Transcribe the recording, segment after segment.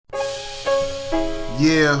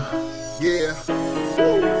Yeah, yeah,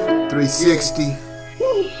 360.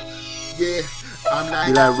 Yeah, I'm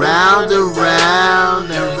like, round and round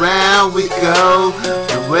and round we go.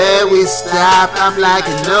 And where we stop, I'm like,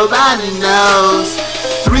 nobody knows.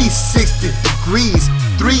 360 degrees,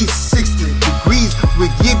 360 degrees. We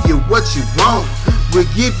give you what you want, we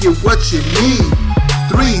give you what you need.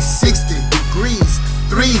 360 degrees,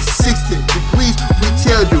 360 degrees. We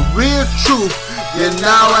tell the real truth, you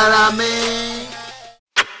know what I mean?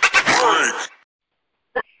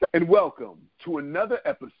 And welcome to another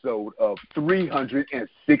episode of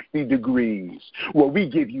 360 Degrees, where we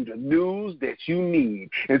give you the news that you need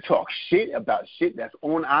and talk shit about shit that's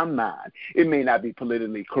on our mind. It may not be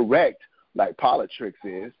politically correct like politics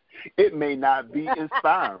is. It may not be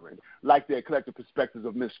inspiring like the eclectic perspectives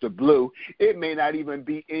of Mr. Blue. It may not even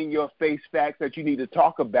be in-your-face facts that you need to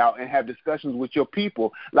talk about and have discussions with your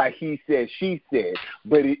people like he said, she said.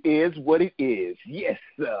 But it is what it is. Yes,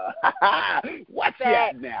 sir. Watch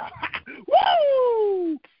that now.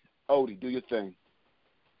 Woo! Odie, do your thing.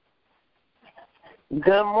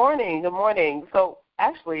 Good morning. Good morning. So,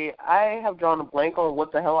 actually, I have drawn a blank on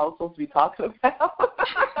what the hell I was supposed to be talking about.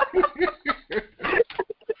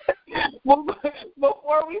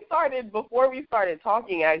 Before we started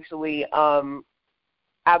talking, actually, I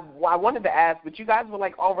wanted to ask, but you guys were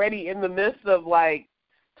like already in the midst of like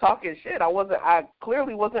talking shit. I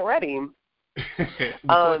clearly wasn't ready. I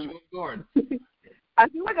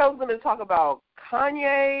feel like I was going to talk about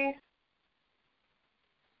Kanye.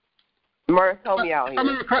 Murph, help me out here. I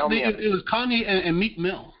remember correctly, it was Kanye and Meek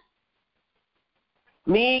Mill.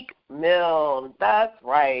 Meek Mill, that's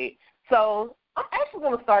right. So I'm actually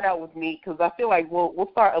going to start out with Meek because I feel like we'll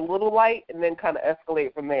start a little light and then kind of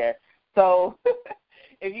escalate from there. So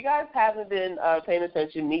if you guys haven't been paying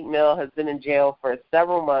attention, Meek Mill has been in jail for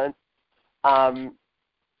several months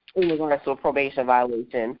in regards to a probation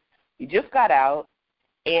violation. He just got out,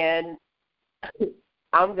 and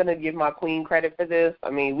I'm going to give my queen credit for this.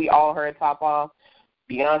 I mean, we all heard Top Off.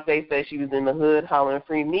 Beyonce said she was in the hood hollering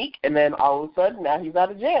free Meek, and then all of a sudden now he's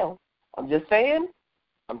out of jail. I'm just saying.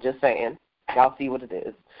 Y'all see what it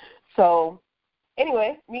is. So,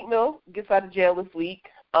 anyway, Meek Mill gets out of jail this week.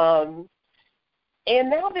 And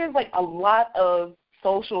now there's like a lot of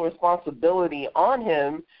social responsibility on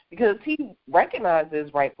him because he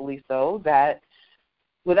recognizes, rightfully so, that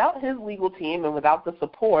without his legal team and without the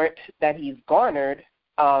support that he's garnered,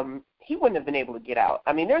 he wouldn't have been able to get out.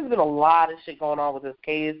 I mean, there's been a lot of shit going on with this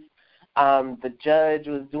case. The judge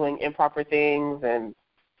was doing improper things, and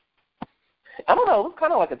I don't know, it was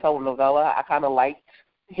kind of like a telenovela. I kind of liked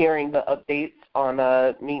hearing the updates on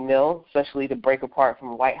Meek Mill, especially to break apart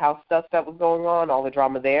from White House stuff that was going on, all the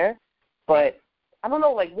drama there. But I don't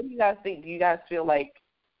know, like, what do you guys think? Do you guys feel like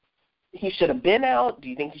he should have been out? Do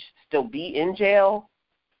you think he should still be in jail?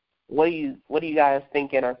 What do you guys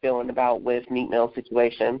thinking or feeling about with Meek Mill's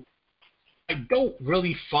situation? I don't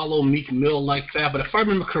really follow Meek Mill like that, but if I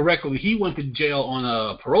remember correctly, he went to jail on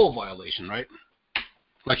a parole violation, right?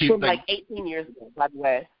 Like 18 years ago, by the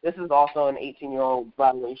way. This is also an 18-year-old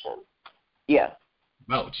violation. Yeah.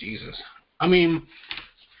 Oh, Jesus. I mean,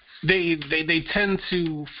 they tend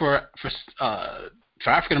to, for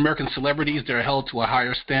African-American celebrities, they're held to a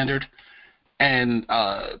higher standard, and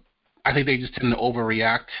I think they just tend to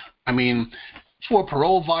overreact. I mean, for a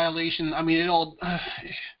parole violation, I mean,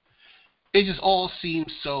 it just all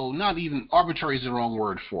seems so, not even, arbitrary is the wrong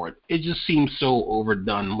word for it. It just seems so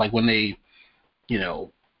overdone, like when they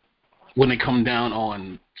come down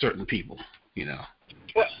on certain people,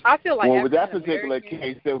 Well, I feel like with that particular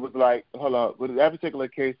case, it was like, with that particular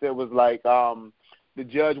case, it was like the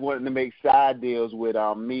judge wanted to make side deals with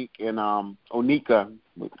Meek and Onika.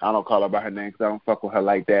 I don't call her by her name because I don't fuck with her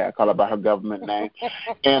like that. I call her by her government name.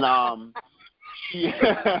 And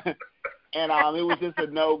it was just a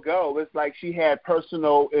no-go. It's like she had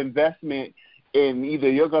personal investment in either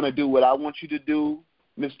you're going to do what I want you to do,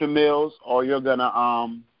 Mr. Mills, or you're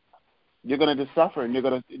gonna just suffer and you're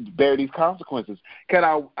gonna bear these consequences.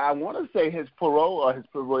 I want to say his parole or his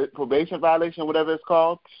probation violation, whatever it's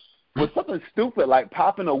called, was something stupid like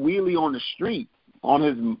popping a wheelie on the street on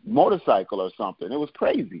his motorcycle or something. It was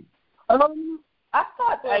crazy. I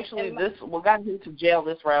thought actually what got him to jail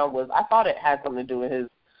this round I thought it had something to do with his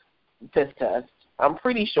piss test. I'm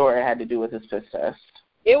pretty sure it had to do with his piss test.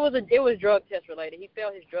 It was drug test related. He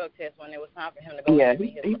failed his drug test when it was time for him to go. Yeah,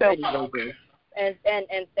 he failed his drug test.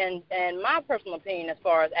 And my personal opinion, as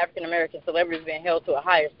far as African American celebrities being held to a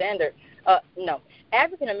higher standard, no,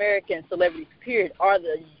 African American celebrities, period, are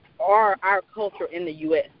our culture in the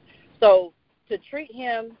U.S. So to treat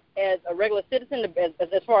him as a regular citizen,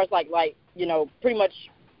 as far as like pretty much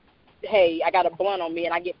hey, I got a blunt on me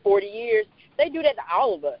and I get 40 years. They do that to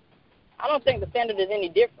all of us. I don't think the standard is any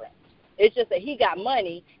different. It's just that he got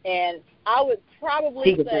money, and I would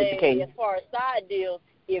probably say, as far as side deals,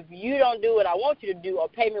 if you don't do what I want you to do or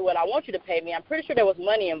pay me what I want you to pay me, I'm pretty sure there was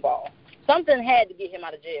money involved. Something had to get him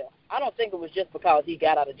out of jail. I don't think it was just because he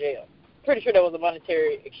got out of jail. Pretty sure there was a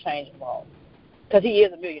monetary exchange involved because he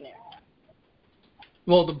is a millionaire.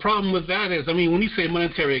 Well, the problem with that is, I mean, when you say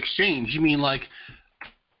monetary exchange, you mean like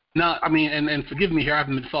not, I mean, and forgive me here, I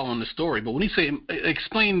haven't been following the story, but when you say,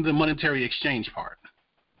 explain the monetary exchange part.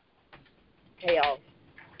 Chaos.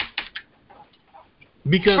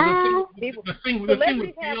 Because the thing with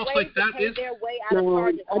chaos like that is their way out of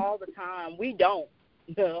charges all the time. We don't.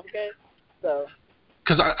 Okay, so.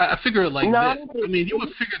 Because I figure it like this. I mean, you would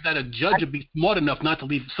figure that a judge would be smart enough not to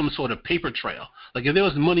leave some sort of paper trail. Like if there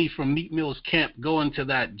was money from Meek Mill's camp going to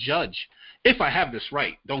that judge, if I have this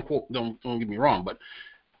right, don't get me wrong, but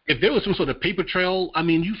if there was some sort of paper trail, I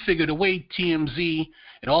mean, you figure the way TMZ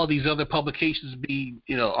and all these other publications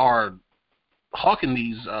are hawking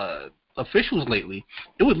these officials lately,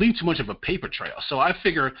 it would leave too much of a paper trail. So I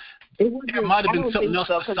figure there might have been something else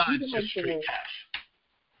besides just straight cash.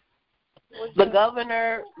 The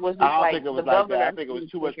governor was just I don't think it was like that. I think it was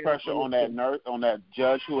too much pressure on that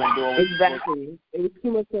judge who ain't doing exactly. It was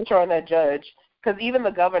too much pressure on that judge because even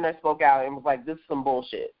the governor spoke out and was like, "This is some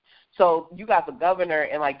bullshit." So you got the governor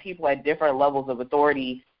and like people at different levels of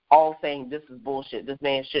authority all saying this is bullshit. This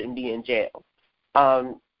man shouldn't be in jail.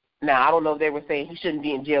 Now I don't know if they were saying he shouldn't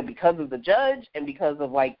be in jail because of the judge and because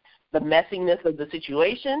of like the messiness of the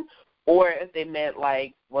situation. Or if they meant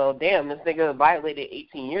like, well, damn, this nigga violated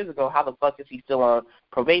 18 years ago. How the fuck is he still on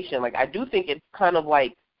probation? Like, I do think it's kind of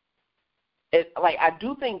like, I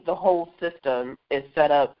do think the whole system is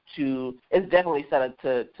definitely set up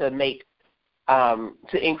to make,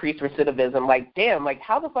 to increase recidivism. Like, damn, like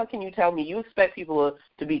how the fuck can you tell me you expect people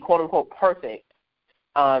to be quote unquote perfect,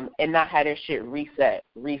 and not have their shit reset?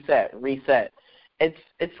 It's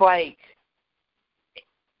like.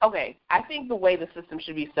 Okay, I think the way the system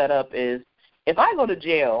should be set up is if I go to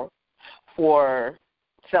jail for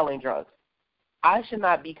selling drugs, I should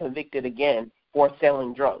not be convicted again for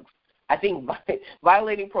selling drugs. I think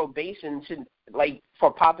violating probation should, like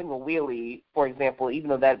for popping a wheelie, for example, even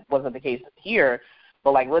though that wasn't the case here,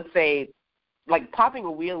 but like let's say like popping a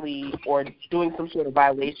wheelie or doing some sort of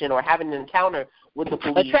violation or having an encounter with the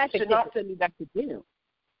police should not send me back to jail.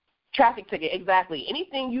 Traffic ticket, exactly.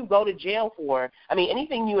 Anything you go to jail for,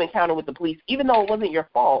 anything you encounter with the police, even though it wasn't your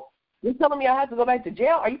fault, you're telling me I have to go back to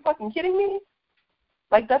jail? Are you fucking kidding me?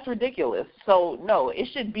 Like, that's ridiculous. So, no, it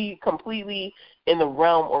should be completely in the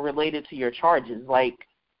realm or related to your charges. Like,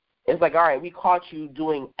 it's like, all right, we caught you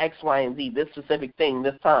doing X, Y, and Z, this specific thing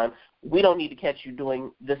this time. We don't need to catch you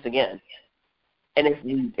doing this again. And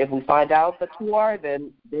if we find out that you are,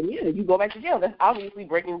 then yeah, you go back to jail. That's obviously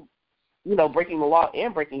breaking the law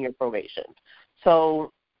and breaking your probation.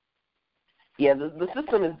 So, yeah, the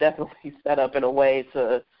system is definitely set up in a way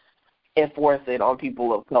to enforce it on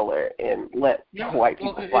people of color and let white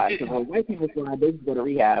people fly. Because when white people fly, they go to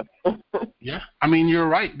rehab. Yeah, you're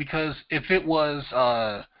right, because if it was,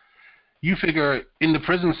 you figure in the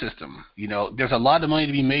prison system, there's a lot of money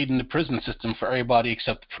to be made in the prison system for everybody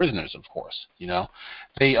except the prisoners, of course.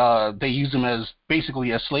 They use them as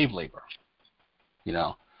basically as slave labor.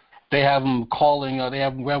 They have them calling, they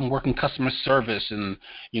have them working customer service and,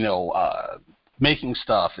 making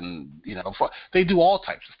stuff and, they do all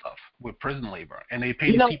types of stuff with prison labor. And they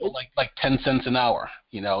pay people like 10 cents an hour,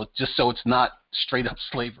 just so it's not straight up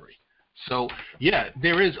slavery. So, yeah,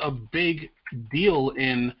 there is a big deal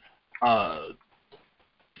in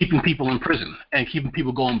keeping people in prison and keeping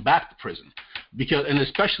people going back to prison. And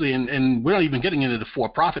especially, and we're not even getting into the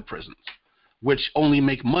for-profit prisons, which only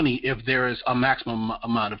make money if there is a maximum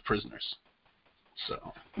amount of prisoners.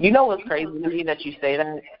 So. You know what's crazy to me that you say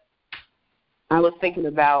that? I was thinking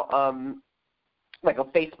about like a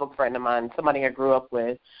Facebook friend of mine, somebody I grew up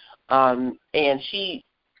with, and she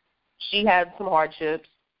had some hardships.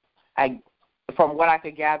 From what I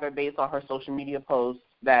could gather based on her social media posts,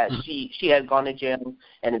 that she had gone to jail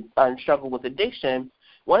and struggled with addiction.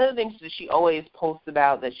 One of the things that she always posts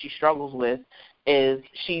about that she struggles with is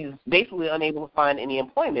she's basically unable to find any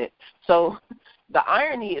employment. So the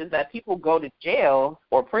irony is that people go to jail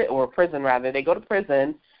or prison rather. They go to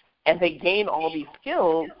prison and they gain all these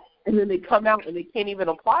skills, and then they come out and they can't even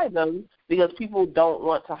apply them because people don't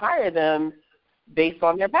want to hire them based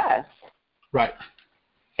on their past. Right.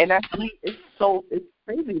 And it's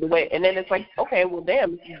crazy the way. And then it's like, okay, well,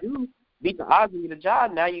 damn, if you do beat the odds and get a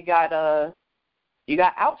job, now you got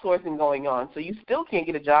outsourcing going on, so you still can't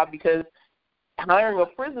get a job because hiring a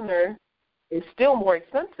prisoner is still more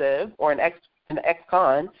expensive, or an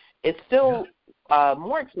ex-con is still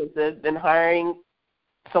more expensive than hiring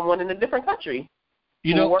someone in a different country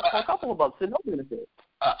who works for a couple of bucks and no benefits.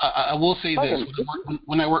 I will say this.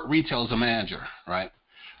 When I worked retail as a manager, right,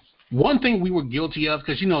 one thing we were guilty of,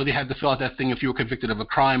 because, they had to fill out that thing if you were convicted of a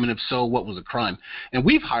crime, and if so, what was a crime. And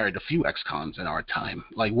we've hired a few ex-cons in our time.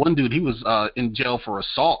 Like one dude, he was in jail for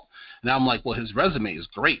assault. And I'm like, well, his resume is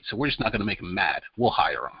great, so we're just not going to make him mad. We'll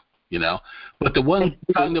hire him, But the one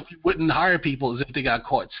time that we wouldn't hire people is if they got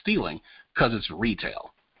caught stealing, because it's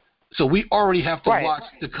retail. So we already have to watch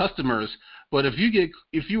the customers. But if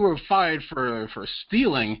you were fired for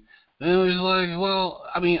stealing, then it was like, well,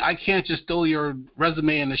 I mean, I can't just throw your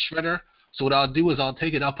resume in the shredder. So what I'll do is I'll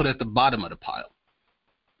take it, I'll put it at the bottom of the pile.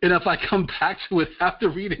 And if I come back to it after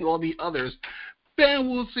reading all the others, then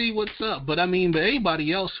we'll see what's up. But I mean, but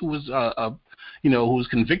anybody else who was, who was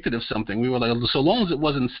convicted of something, we were like, so long as it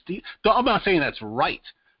wasn't stealing. I'm not saying that's right,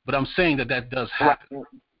 but I'm saying that does happen.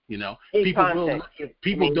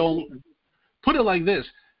 People don't put it like this.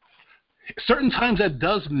 Certain times that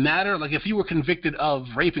does matter. Like if you were convicted of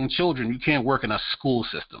raping children, you can't work in a school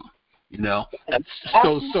system,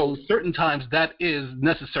 So certain times that is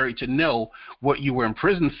necessary to know what you were in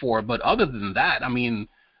prison for. But other than that, I mean,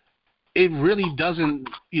 it really doesn't,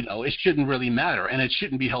 it shouldn't really matter, and it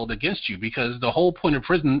shouldn't be held against you, because the whole point of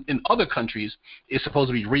prison in other countries is supposed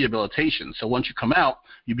to be rehabilitation. So once you come out,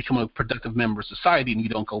 you become a productive member of society and you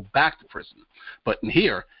don't go back to prison. But in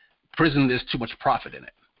here, prison, there's too much profit in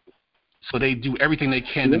it. So they do everything they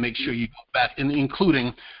can to make sure you go back,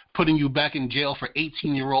 including putting you back in jail for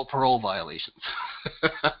 18-year-old parole violations.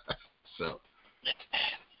 So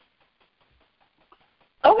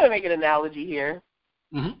I'm going to make an analogy here.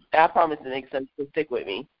 Mm-hmm. I promise it makes sense, so stick with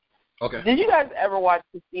me. Okay. Did you guys ever watch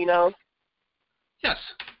Casino? Yes.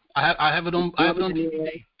 I have it on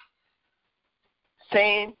DVD.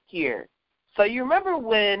 Same here. So you remember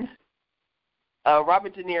when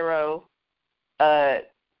Robert De Niro, there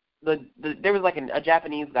was like a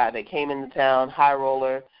Japanese guy that came into town, high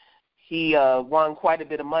roller. He won quite a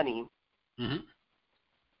bit of money. Mm-hmm.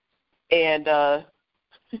 And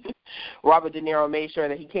Robert De Niro made sure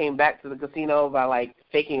that he came back to the casino by like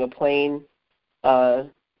faking a plane.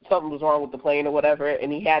 Something was wrong with the plane or whatever,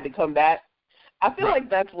 and he had to come back. I feel like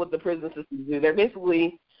that's what the prison systems do. They're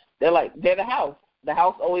the house. The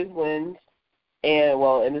house always wins. And,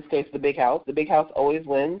 well, in this case, the big house always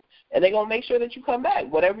wins. And they're going to make sure that you come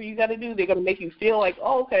back. Whatever you got to do, they're going to make you feel like,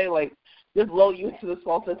 oh, okay, like, just lull you into the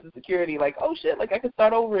small sense of security. Like, oh, shit, like, I can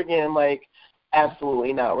start over again. Like,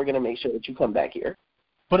 absolutely not. We're going to make sure that you come back here.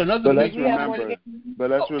 But let's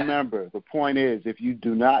remember, the point is, if you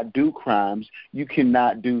do not do crimes, you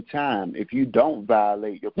cannot do time. If you don't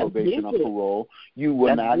violate your probation or parole, you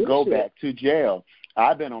will not go back to jail.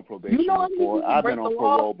 I've been on probation before. I've been on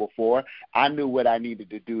parole before. I knew what I needed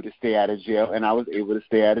to do to stay out of jail, and I was able to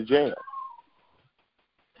stay out of jail.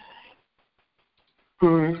 So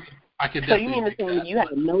you mean to say that you had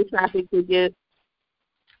no traffic tickets?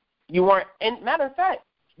 You weren't. And matter of fact,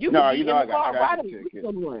 you could be in the car riding with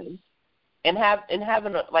someone and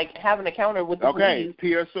having an encounter with the police.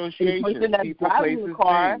 Peer association.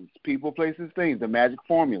 People, places, things. The magic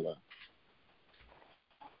formula.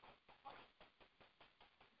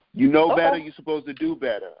 You know better, you're supposed to do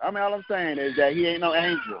better. I mean, all I'm saying is that he ain't no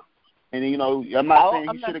angel. And, I'm not saying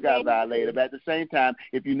he should have got violated, but at the same time,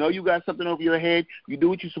 if you know you got something over your head, you do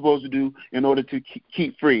what you're supposed to do in order to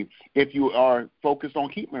keep free, if you are focused on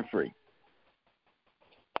keeping free.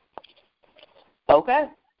 Okay.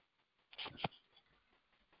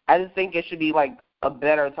 I just think it should be, like, a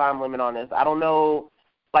better time limit on this. I don't know,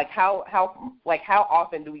 how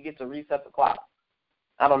often do we get to reset the clock?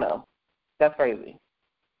 I don't know. That's crazy.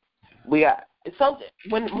 It's something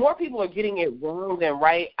when more people are getting it wrong than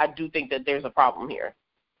right. I do think that there's a problem here.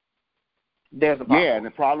 There's a problem. Yeah, and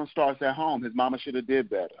the problem starts at home. His mama should have did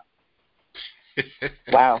better.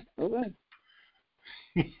 Wow. Okay.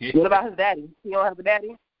 What about his daddy? He don't have a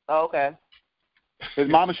daddy? Oh, okay. His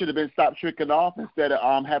mama should have been stopped tricking off instead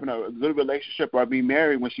of having a good relationship or being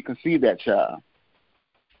married when she conceived that child.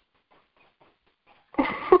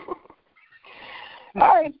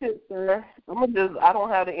 All right, sister. I don't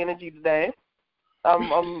have the energy today.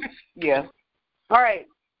 Yeah. All right.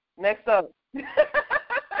 Next up.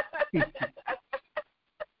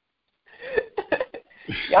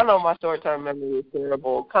 Y'all know my short-term memory is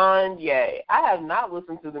terrible. Kanye. I have not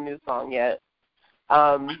listened to the new song yet.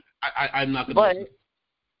 I'm not going to listen.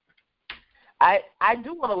 I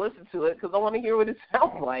do want to listen to it because I want to hear what it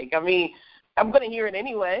sounds like. I mean, I'm going to hear it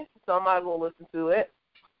anyway, so I might as well listen to it.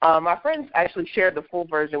 My friends actually shared the full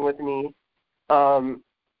version with me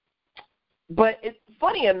But it's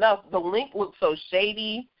funny enough, the link looked so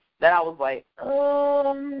shady that I was like,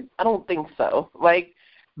 I don't think so. Like,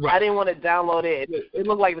 Right. I didn't want to download it. It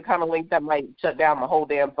looked like the kind of link that might shut down my whole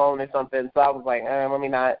damn phone or something. So I was like, let me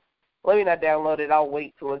not download it. I'll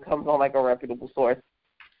wait till it comes on like a reputable source.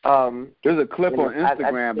 There's a clip on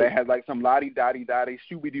Instagram that had like some lottie-dottie-dottie,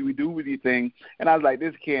 shooby-dooby-dooby thing, and I was like,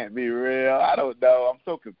 this can't be real. I don't know. I'm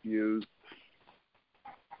so confused.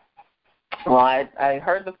 Well, I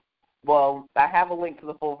heard I have a link to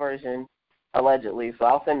the full version, allegedly, so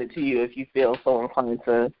I'll send it to you if you feel so inclined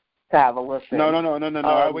to have a listen. No.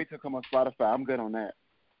 I'll wait till it come on Spotify. I'm good on that.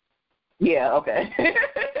 Yeah, okay.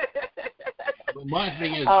 But my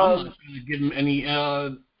thing is, I'm not trying to give him any.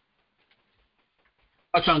 I'm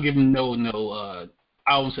not trying to give him no.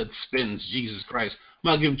 I almost said spins. Jesus Christ!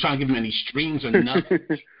 I'm not trying to give him any streams or nothing.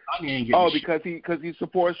 Because he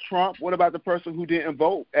supports Trump. What about the person who didn't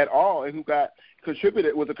vote at all and who was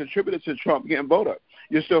a contributor to Trump getting voted?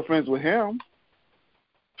 You're still friends with him.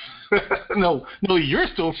 No, you're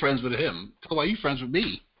still friends with him. Why are you friends with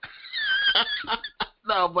me?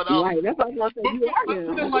 No, but right, that's what I was going to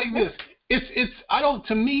say. Like this,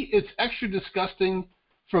 to me, it's extra disgusting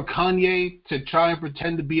for Kanye to try and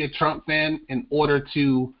pretend to be a Trump fan in order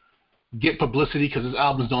to get publicity because his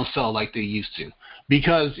albums don't sell like they used to.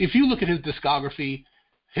 Because if you look at his discography,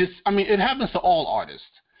 it happens to all artists.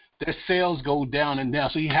 Their sales go down and down.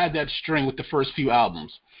 So he had that string with the first few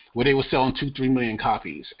albums where they were selling 2-3 million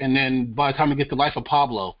copies. And then by the time we get to Life of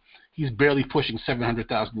Pablo, he's barely pushing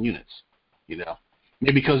 700,000 units,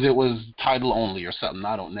 Maybe because it was title only or something.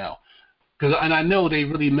 I don't know. And I know they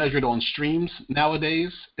really measured on streams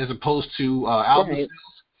nowadays as opposed to album sales.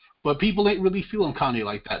 But people ain't really feeling Kanye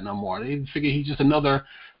like that no more. They figure he's just another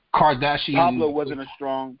Kardashian. Pablo wasn't a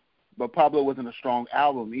strong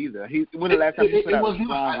album either. When the last time he put out a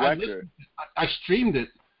strong record? I streamed it.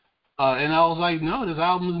 And I was like, no, this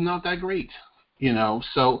album is not that great,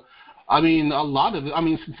 So, a lot of it,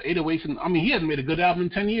 since 808s, he hasn't made a good album in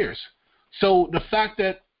 10 years. So the fact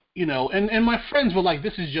that, and my friends were like,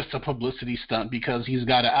 this is just a publicity stunt because he's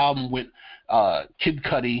got an album with Kid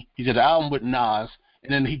Cudi, he's got an album with Nas,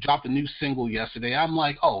 and then he dropped a new single yesterday. I'm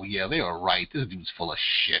like, oh, yeah, they are right. This dude's full of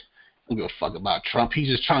shit. I don't give a fuck about Trump. He's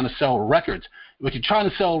just trying to sell records. But you're trying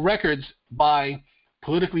to sell records by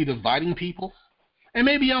politically dividing people. And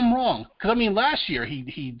maybe I'm wrong, because last year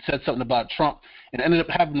he said something about Trump and ended up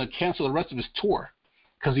having to cancel the rest of his tour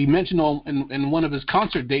because he mentioned in one of his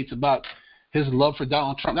concert dates about his love for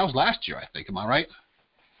Donald Trump. That was last year, I think. Am I right?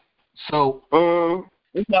 So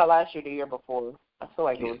it's not last year, the year before. I feel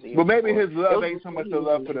like it was the year. But maybe his love ain't so much the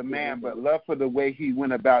love for the man, but love for the way he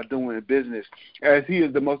went about doing business, as he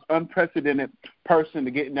is the most unprecedented person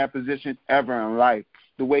to get in that position ever in life.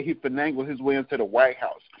 The way he finagled his way into the White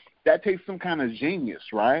House. That takes some kind of genius,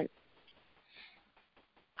 right?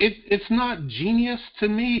 It's not genius to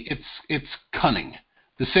me. It's cunning.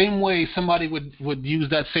 The same way somebody would use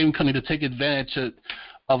that same cunning to take advantage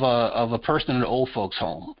of a person in an old folks'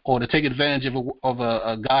 home, or to take advantage of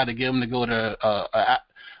a guy to get him to go to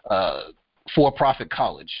a for-profit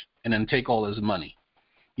college and then take all his money,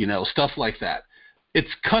 stuff like that.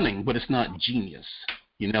 It's cunning, but it's not genius.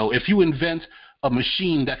 If you invent a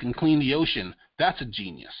machine that can clean the ocean, that's a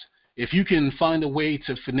genius. If you can find a way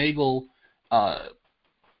to finagle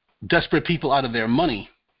desperate people out of their money,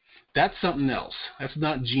 that's something else. That's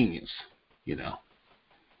not genius,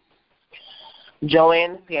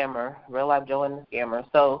 Joanne the Scammer, real life Joanne the Scammer.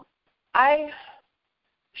 So I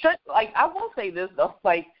will say this though,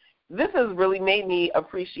 this has really made me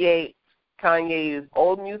appreciate Kanye's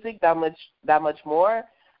old music that much more.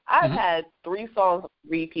 I've had 3 songs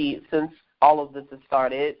repeat since all of this has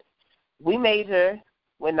started. We Major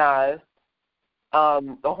with Nas.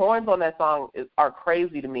 The horns on that song are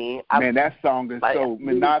crazy to me. Man, that song is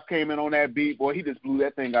when Nas came in on that beat, boy, he just blew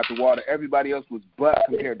that thing out the water. Everybody else was butt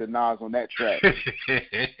compared to Nas on that track.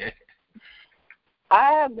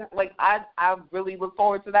 I really look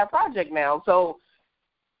forward to that project now. So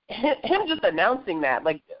him just announcing that,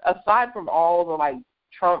 aside from all the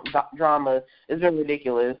Trump drama, has been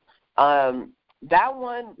ridiculous. That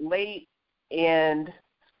one, Late, and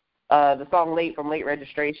the song Late from Late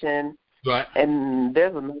Registration. Right. And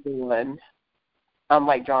there's another one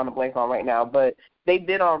I'm drawing a blank on right now, but they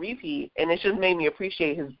did on repeat, and it just made me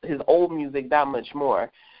appreciate his old music that much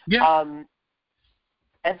more. Yeah.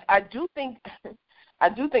 And I do think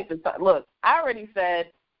that, look, I already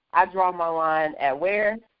said I draw my line at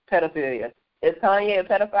where? Pedophilia. Is Kanye a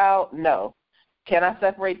pedophile? No. Can I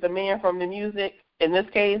separate the man from the music in this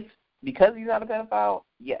case because he's not a pedophile?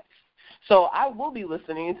 Yes. So I will be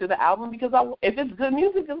listening to the album because if it's good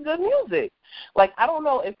music, it's good music. Like, I don't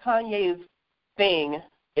know if Kanye's thing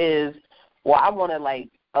is, well, I want to, like,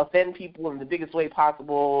 offend people in the biggest way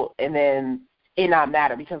possible and then it not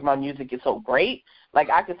matter because my music is so great. Like,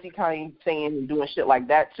 I could see Kanye saying and doing shit like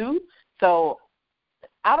that too. So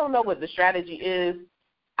I don't know what the strategy is.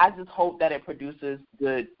 I just hope that it produces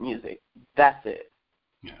good music. That's it.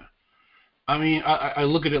 Yeah. I mean, I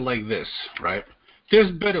look at it like this, right?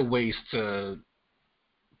 There's better ways to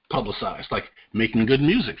publicize, like making good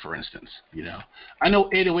music, for instance. You know, I know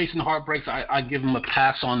 808s and Heartbreaks, I give him a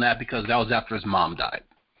pass on that because that was after his mom died.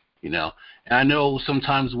 You know, and I know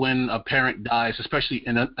sometimes when a parent dies, especially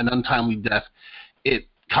in an untimely death, it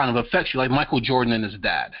kind of affects you. Like Michael Jordan and his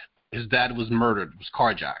dad. His dad was murdered, was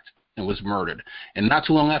carjacked, and was murdered. And not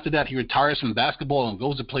too long after that, he retires from basketball and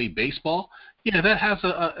goes to play baseball. Yeah, that has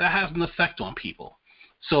an effect on people.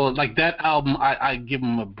 So, like, that album, I give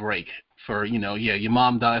him a break for, you know, yeah, your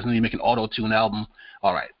mom dies and then you make an auto-tune album.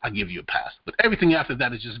 All right, I give you a pass. But everything after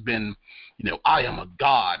that has just been, you know, I am a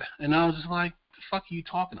god. And I was just like, the fuck are you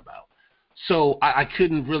talking about? So I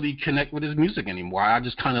couldn't really connect with his music anymore. I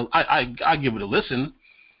just kind of, I give it a listen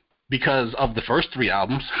because of the first 3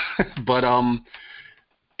 albums. But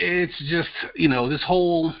it's just, you know, this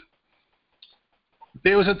whole,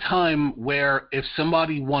 there was a time where if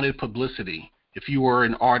somebody wanted publicity, if you were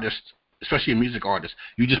an artist, especially a music artist,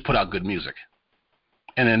 you just put out good music.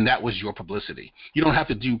 And then that was your publicity. You don't have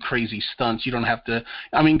to do crazy stunts. You don't have to,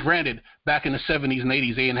 I mean, granted, back in the 70s and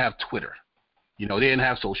 80s, they didn't have Twitter. You know, they didn't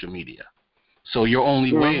have social media. So your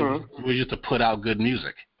only way was just to put out good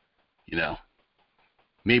music, you know.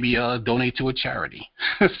 Maybe donate to a charity,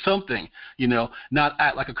 something, you know, not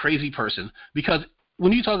act like a crazy person. Because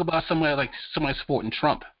when you talk about somebody supporting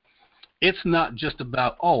Trump, it's not just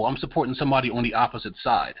about, oh, I'm supporting somebody on the opposite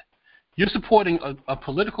side. You're supporting a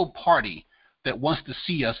political party that wants to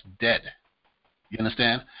see us dead. You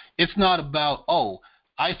understand? It's not about, oh,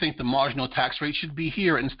 I think the marginal tax rate should be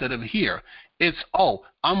here instead of here. It's, oh,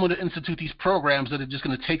 I'm going to institute these programs that are just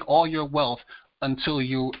going to take all your wealth until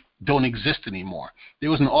you don't exist anymore.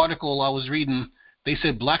 There was an article I was reading. They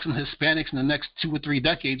said blacks and Hispanics in the next 2 or 3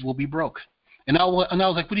 decades will be broke. And I was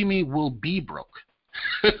like, what do you mean we'll be broke?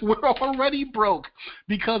 We're already broke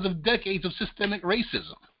because of decades of systemic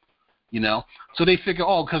racism. You know? So they figure,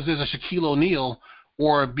 oh, because there's a Shaquille O'Neal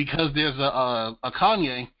or because there's a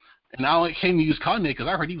Kanye, and I came to use Kanye because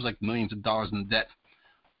I heard he was like millions of dollars in debt.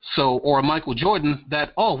 So, or a Michael Jordan,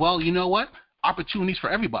 that, oh, well, you know what? Opportunities for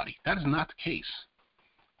everybody. That is not the case.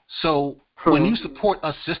 So when you support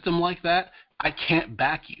a system like that, I can't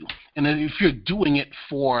back you. And then if you're doing it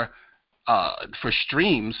for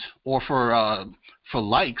streams or for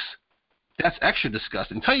likes, that's extra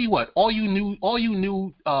disgusting. Tell you what, all you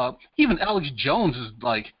knew, even Alex Jones is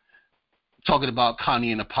like talking about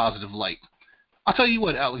Kanye in a positive light. I'll tell you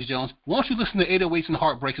what, Alex Jones, why don't you listen to 808s and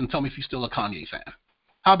Heartbreaks and tell me if you're still a Kanye fan?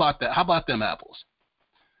 How about that? How about them apples?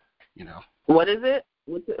 You know. What is it?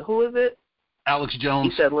 Who is it? Alex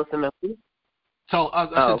Jones. He said listen to who? Tell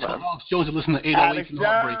Alex Jones to listen to 808s and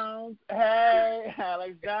Heartbreaks. Hey,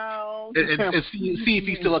 Alex Jones. And see if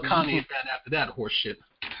he's still a Kanye fan after that horse shit.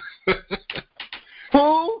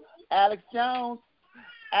 Who? Alex Jones.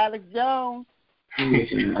 Alex Jones.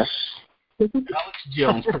 Alex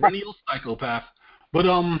Jones, perennial psychopath. But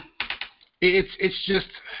it's just,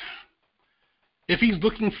 if he's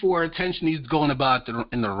looking for attention, he's going about it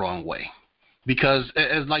in the wrong way. Because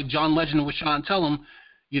as like John Legend was trying to tell him,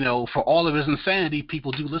 you know, for all of his insanity,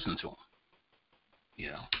 people do listen to him.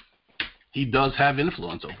 You know, he does have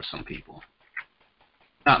influence over some people.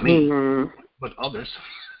 Not me, but others.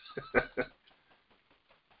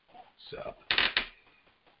 So.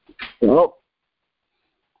 Well,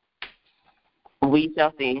 we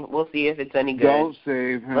shall see. We'll see if it's any good. Don't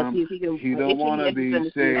save him. Let's see if he don't want to be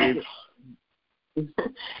saved.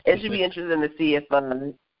 It should be interesting to see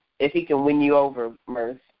if he can win you over,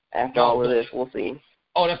 Murph. After all of this, we'll see.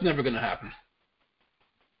 Oh, that's never going to happen.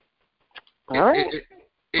 All right.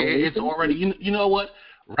 It's already. You know what?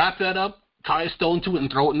 Wrap that up, tie a stone to it,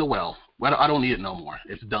 and throw it in the well. I don't need it no more.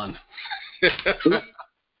 It's done.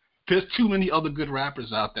 There's too many other good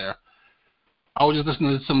rappers out there. I was just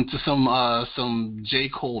listening to some J.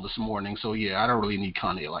 Cole this morning, so yeah, I don't really need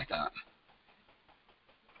Kanye like that.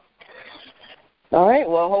 All right.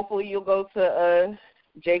 Well, hopefully you'll go to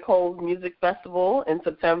J. Cole's Music Festival in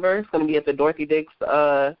September. It's going to be at the Dorothy Dix,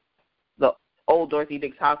 the old Dorothy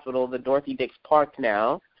Dix Hospital, the Dorothy Dix Park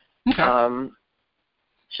now. Okay.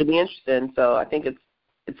 Should be interesting. So I think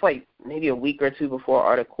it's like maybe a week or two before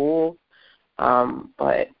Art of Cool,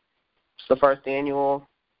 but it's the first annual.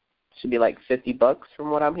 Should be like $50 from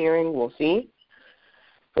what I'm hearing. We'll see.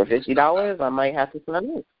 For $50, I might have to sign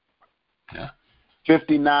in. Yeah.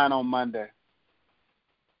 59 on Monday.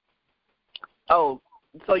 Oh,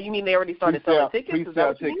 so you mean they already started selling tickets?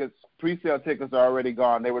 Pre-sale tickets are already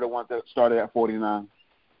gone. They were the ones that started at 49.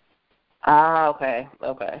 Ah, okay.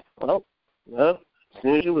 Well, as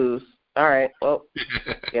soon as you lose. All right. Well,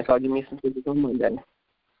 guess I'll give me some tickets on Monday.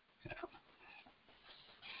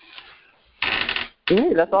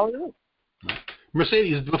 Yeah, that's all it is.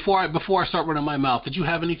 Mercedes, before I start running my mouth, did you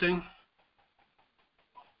have anything?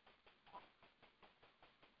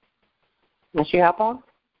 Did she hop off?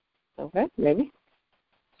 Okay, maybe.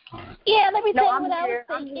 All right. Yeah, let me tell you I'm what I was here.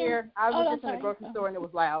 I'm thinking. here. I was just in the grocery store and it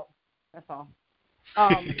was loud. That's all.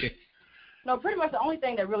 No, pretty much the only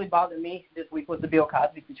thing that really bothered me this week was the Bill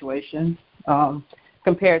Cosby situation,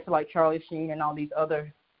 compared to like Charlie Sheen and all these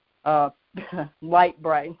other light,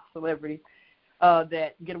 bright celebrities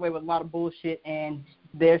that get away with a lot of bullshit and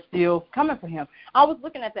they're still coming for him. I was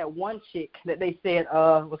looking at that one chick that they said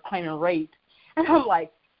was claiming rape, and I'm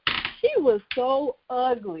like, she was so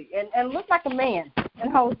ugly and looked like a man.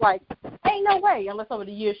 And I was like, ain't no way, unless over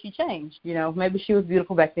the years she changed. You know, maybe she was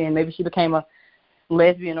beautiful back then. Maybe she became a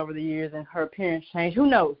lesbian over the years and her appearance changed. Who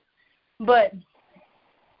knows? But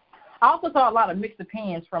I also saw a lot of mixed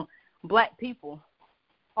opinions from black people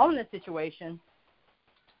on this situation.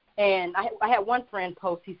 And I had one friend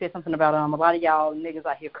post, he said something about a lot of y'all niggas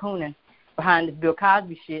out here cooning behind this Bill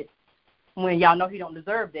Cosby shit when y'all know he don't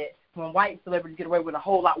deserve that, when white celebrities get away with a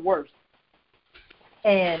whole lot worse.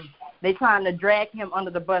 And they trying to drag him under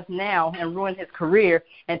the bus now and ruin his career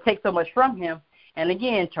and take so much from him. And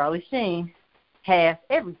again, Charlie Sheen has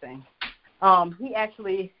everything. He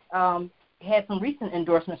actually had some recent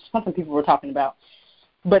endorsements, something people were talking about,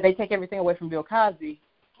 but they take everything away from Bill Cosby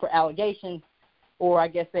for allegations, or I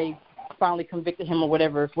guess they finally convicted him or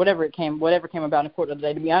whatever came about in court the other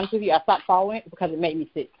day. To be honest with you, I stopped following it because it made me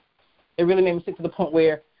sick. It really made me sick to the point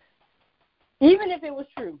where even if it was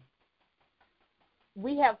true,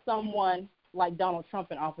 we have someone like Donald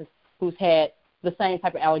Trump in office who's had the same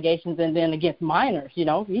type of allegations, and then against minors, you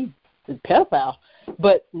know, he's a pedophile.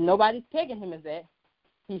 But nobody's pegging him as that.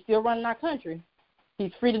 He's still running our country.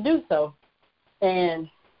 He's free to do so. And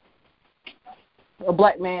a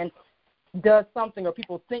black man does something, or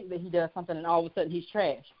people think that he does something, and all of a sudden he's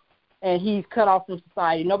trash. And he's cut off from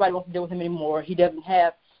society. Nobody wants to deal with him anymore. He doesn't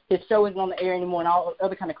have, his show isn't on the air anymore and all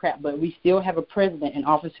other kind of crap. But we still have a president in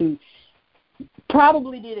office who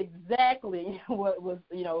probably did exactly what was,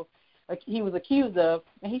 you know, he was accused of,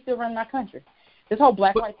 and he's still running our country. This whole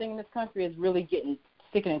black-white thing in this country is really getting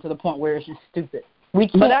sickening to the point where it's just stupid.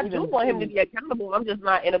 But I do want him to be accountable. I'm just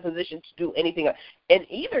not in a position to do anything. In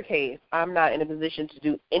either case, I'm not in a position to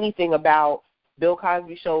do anything about Bill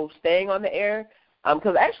Cosby show staying on the air.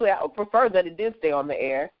 Because actually, I would prefer that it did stay on the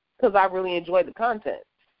air because I really enjoyed the content.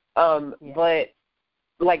 But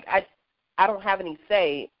like I don't have any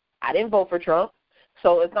say. I didn't vote for Trump,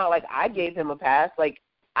 so it's not like I gave him a pass. Like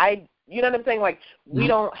you know what I'm saying? Like we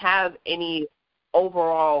don't have any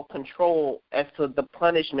overall control as to the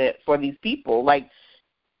punishment for these people. Like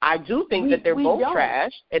I do think that they're both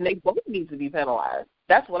trash and they both need to be penalized.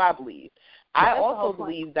 That's what I believe. I also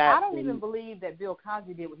believe that I don't even believe that Bill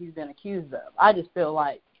Cosby did what he's been accused of. I just feel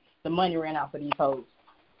like the money ran out for these hoes.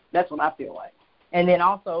 That's what I feel like. And then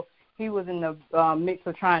also he was in the mix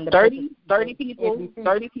of trying to 30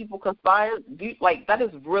 people conspired. Like that is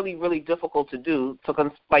really, really difficult to do,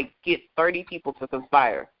 to get 30 people to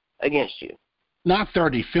conspire against you. Not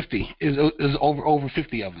 30, 50 is over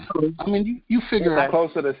 50 of them. I mean, you figure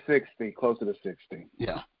closer to 60.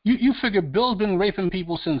 Yeah, you figure Bill's been raping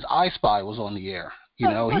people since I Spy was on the air. You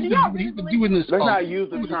know, he's been doing this. Let's not use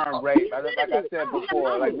the term rape. Like I said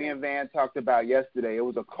before, like me and Van talked about yesterday, it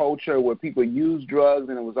was a culture where people used drugs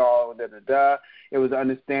and it was all da-da-da. It was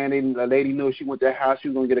understanding. The lady knew if she went to their house, she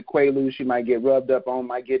was going to get a Quaalude. She might get rubbed up on,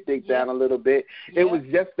 might get dicked down a little bit. It was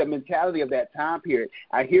just the mentality of that time period.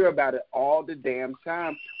 I hear about it all the damn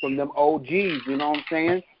time from them OGs, you know what I'm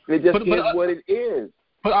saying? It just is what it is.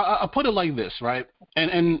 But I put it like this, right?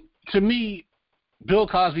 And to me, Bill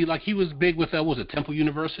Cosby, like he was big with was it Temple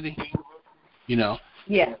University, you know?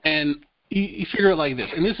 Yeah. And you figure it like this,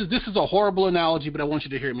 and this is a horrible analogy, but I want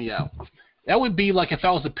you to hear me out. That would be like if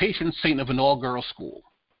I was the patron saint of an all-girls school,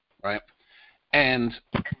 right? And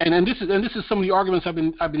this is some of the arguments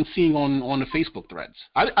I've been seeing on the Facebook threads.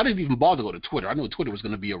 I didn't even bother to go to Twitter. I knew Twitter was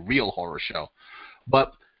going to be a real horror show,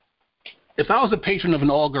 but if I was the patron of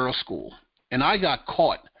an all-girls school and I got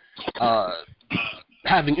caught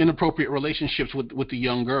having inappropriate relationships with the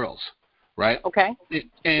young girls, right? Okay.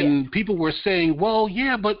 And people were saying, well,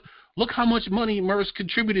 yeah, but Look how much money Merce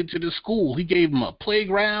contributed to the school. He gave him a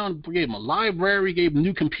playground, gave him a library, gave him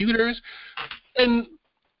new computers. And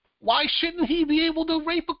why shouldn't he be able to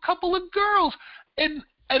rape a couple of girls? And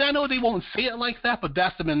I know they won't say it like that, but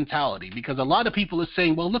that's the mentality. Because a lot of people are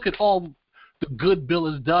saying, well, look at all the good Bill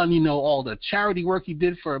has done, all the charity work he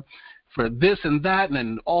did for this and that, and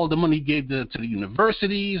then all the money he gave to the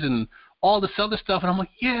universities and all this other stuff. And I'm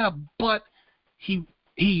like, yeah, but he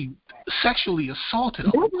sexually assaulted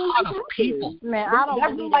a lot of people. Man, I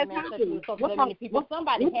don't believe that man sexually assaulted that many people.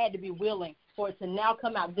 Somebody had to be willing for it to now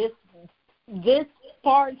come out this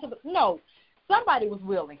far into the no. Somebody was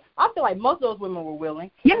willing. I feel like most of those women were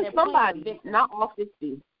willing. Yes, somebody. Not all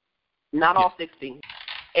 60. Not all 60.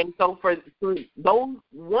 And so for those,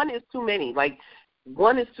 one is too many. Like,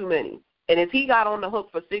 one is too many. And if he got on the hook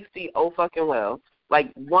for 60, oh fucking well.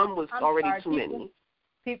 Like, one was already too many.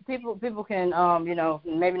 People can,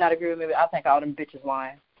 maybe not agree with me, but I think all them bitches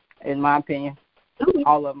lying, in my opinion.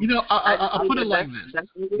 All of them. I put it like this. That's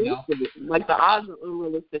like, the odds are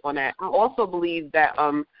unrealistic on that. I also believe that,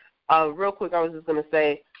 real quick, I was just going to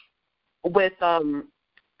say, with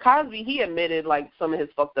Cosby, he admitted, like, some of his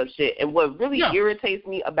fucked up shit. And what really irritates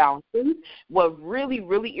me about him,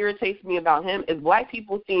 is black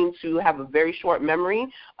people seem to have a very short memory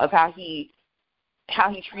of how he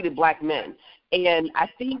treated black men. And I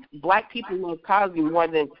think black people love Cosby more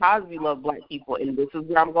than Cosby loved black people, and this is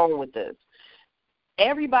where I'm going with this.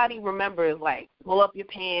 Everybody remembers, like, pull up your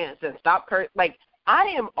pants and stop like, I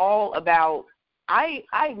am all about, I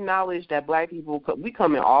acknowledge that black people, we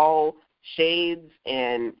come in all shades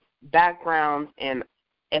and backgrounds, and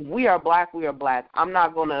if we are black, we are black. I'm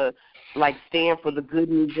not going to, like, stand for the good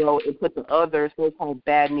Negro and put the other so-called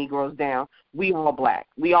bad Negroes down. We all black.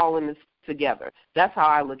 We all in this together. That's how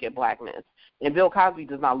I look at blackness. And Bill Cosby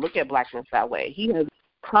does not look at blackness that way. He has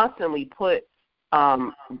constantly put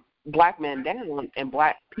black men down and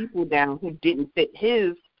black people down who didn't fit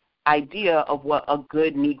his idea of what a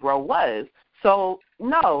good Negro was. So,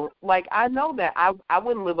 no, like, I know that I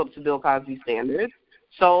wouldn't live up to Bill Cosby's standards.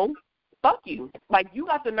 So, fuck you. Like, you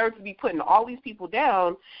got the nerve to be putting all these people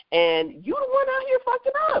down, and you the one out here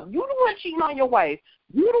fucking up. You the one cheating on your wife.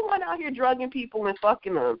 You the one out here drugging people and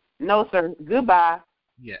fucking them. No, sir. Goodbye.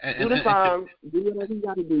 Yeah, do the time. Do whatever you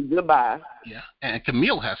got to do. Goodbye. Yeah, and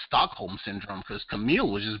Camille has Stockholm syndrome because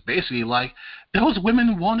Camille was just basically like, those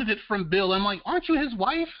women wanted it from Bill. I'm like, aren't you his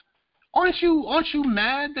wife? Aren't you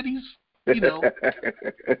mad that he's,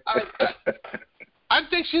 I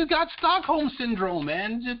think she's got Stockholm syndrome,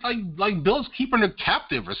 man. Just like Bill's keeping her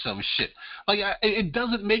captive or some shit. Like, it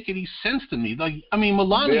doesn't make any sense to me. Like, I mean,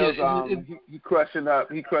 Melania. He crushing up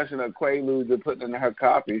Quaaludes and putting in her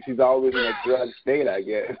coffee. She's always in a drug state, I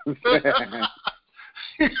guess.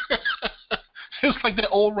 It's like that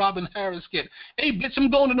old Robin Harris skit. Hey, bitch, I'm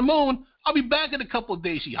going to the moon. I'll be back in a couple of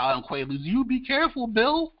days. She high on Quaaludes. You be careful,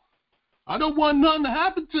 Bill. I don't want nothing to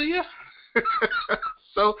happen to you.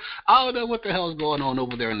 So I don't know what the hell is going on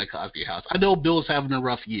over there in the Cosby house. I know Bill's having a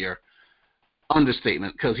rough year.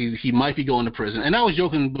 Understatement, because he might be going to prison. And I was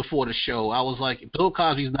joking before the show. I was like, Bill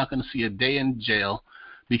Cosby's not going to see a day in jail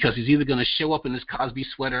because he's either going to show up in his Cosby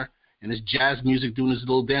sweater and his jazz music doing his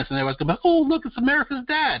little dance, and everybody's going to be like, oh, look, it's America's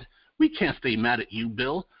dad. We can't stay mad at you,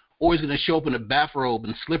 Bill. Or he's going to show up in a bathrobe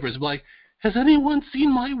and slippers and be like, has anyone seen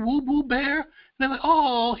my woo-boo bear? And they're like,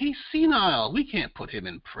 oh, he's senile. We can't put him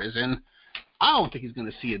in prison. I don't think he's going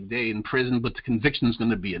to see a day in prison, but the conviction is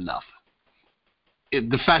going to be enough.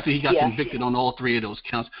 The fact that he got convicted on all three of those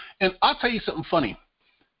counts. And I'll tell you something funny.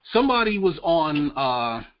 Somebody was on,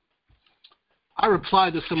 I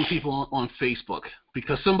replied to some people on Facebook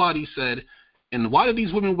because somebody said, and why do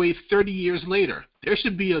these women wait 30 years later? There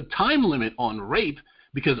should be a time limit on rape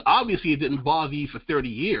because obviously it didn't bother you for 30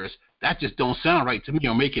 years. That just don't sound right to me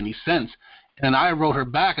or make any sense. And I wrote her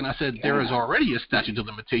back and I said, there is already a statute of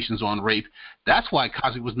limitations on rape. That's why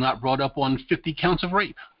Cosby was not brought up on 50 counts of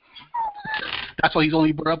rape. That's why he's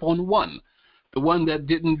only brought up on one, the one that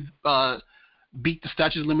didn't beat the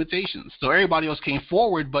statute of limitations. So everybody else came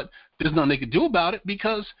forward, but there's nothing they could do about it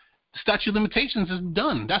because the statute of limitations is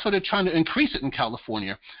done. That's why they're trying to increase it in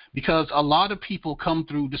California, because a lot of people come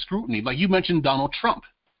through the scrutiny. Like you mentioned Donald Trump,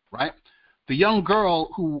 right? The young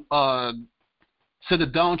girl who said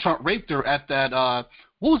that Donald Trump raped her at that,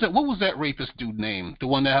 what was that rapist dude name? The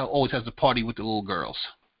one that always has the party with the little girls.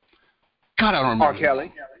 God, I don't remember. R.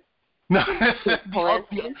 Kelly. No,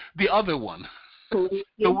 the other one.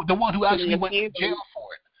 The one who actually went to jail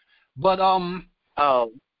for it. But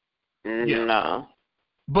no.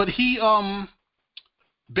 But he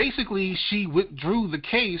basically she withdrew the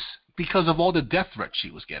case because of all the death threats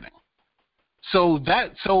she was getting.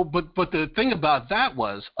 But the thing about that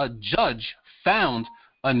was a judge found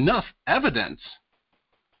enough evidence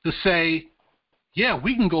to say, yeah,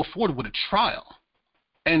 we can go forward with a trial.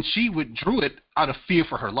 And she withdrew it out of fear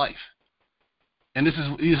for her life. And this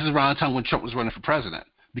is around the time when Trump was running for president,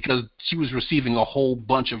 because she was receiving a whole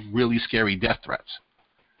bunch of really scary death threats.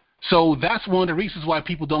 So that's one of the reasons why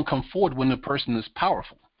people don't come forward when the person is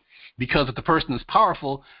powerful. Because if the person is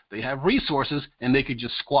powerful, they have resources and they could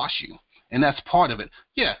just squash you. And that's part of it.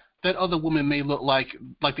 Yeah, that other woman may look like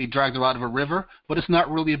they dragged her out of a river, but it's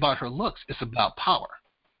not really about her looks. It's about power.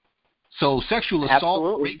 So sexual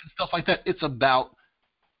assault, rape, and stuff like that, it's about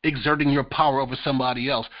exerting your power over somebody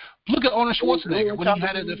else. Look at Arnold Schwarzenegger when he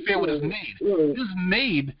had an affair with his maid. His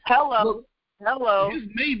maid. Hello. His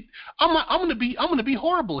maid. I'm gonna be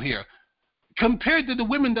horrible here. Compared to the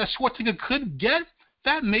women that Schwarzenegger could get,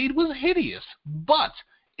 that maid was hideous. But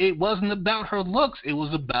it wasn't about her looks. It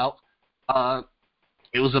was about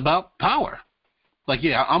power. Like,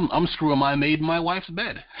 yeah, I'm screwing my maid in my wife's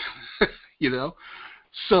bed. You know.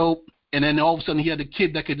 So. And then all of a sudden he had a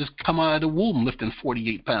kid that could just come out of the womb lifting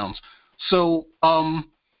 48 pounds. So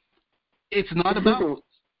it's not about,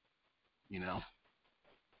 you know.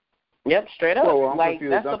 Yep, straight up. Well, I'm like,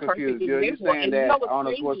 confused. That's I'm confused. Are you saying that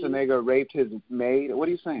Arnold Schwarzenegger raped his maid? What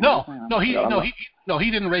are you saying? No,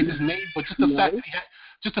 he didn't rape his maid, but just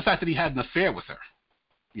the fact that he had an affair with her,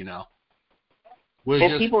 you know.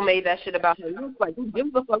 And people made that shit about her looks. Like, who gives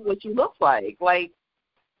a fuck what you look like? Like,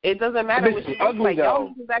 it doesn't matter what you look like.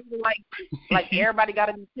 Y'all just acting like everybody got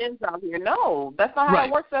to be tens out here. No, that's not how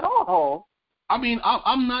it works at all. I mean,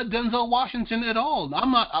 I'm not Denzel Washington at all.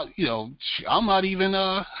 I'm not, I'm not even,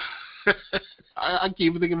 I can't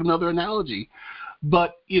even think of another analogy.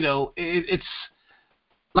 But, you know, it's,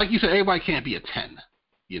 like you said, everybody can't be a 10,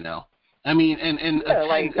 you know. I mean, and yeah,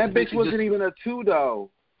 like, that bitch wasn't even a 2, though.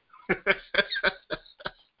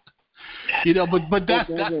 You know, but that's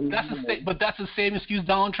the same excuse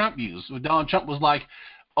Donald Trump used. When Donald Trump was like,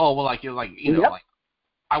 oh well, like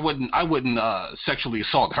I wouldn't sexually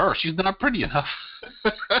assault her. She's not pretty enough.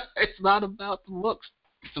 It's not about the looks.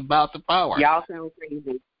 It's about the power. Y'all sound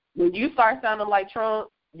crazy. When you start sounding like Trump,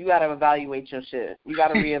 you gotta evaluate your shit. You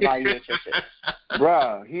gotta reevaluate your shit.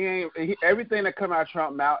 Bruh, everything that come out of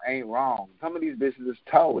Trump's mouth ain't wrong. Some of these bitches is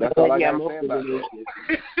told. That's all I gotta say about it.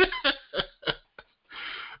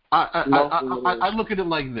 I look at it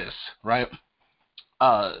like this, right?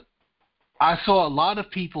 I saw a lot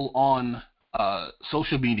of people on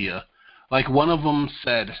social media, like one of them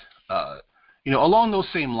said, along those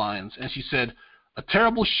same lines, and she said, a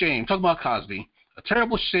terrible shame, talking about Cosby, a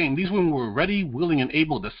terrible shame, these women were ready, willing, and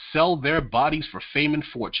able to sell their bodies for fame and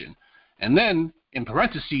fortune. And then, in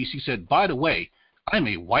parentheses, she said, by the way, I'm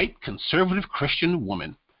a white, conservative Christian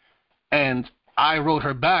woman. And I wrote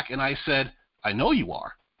her back, and I said, I know you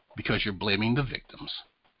are, because you're blaming the victims.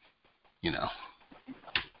 You know.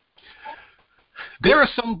 There are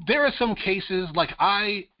some cases, like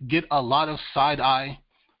I get a lot of side eye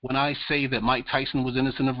when I say that Mike Tyson was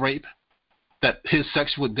innocent of rape, that his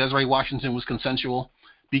sex with Desiree Washington was consensual,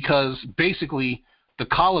 because basically the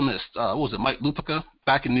columnist, Mike Lupica,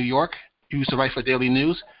 back in New York, he used to write for Daily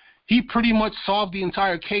News, he pretty much solved the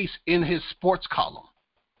entire case in his sports column.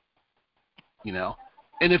 You know.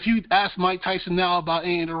 And if you ask Mike Tyson now about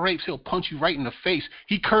any of the rapes, he'll punch you right in the face.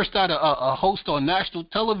 He cursed out a host on national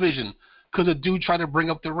television because a dude tried to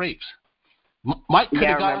bring up the rapes. Mike could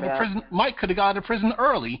have got out of prison. Mike could have got out of prison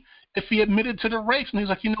early if he admitted to the rapes, and he's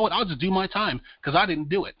like, you know what? I'll just do my time because I didn't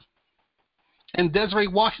do it. And Desiree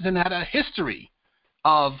Washington had a history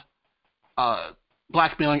of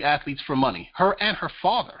blackmailing athletes for money. Her and her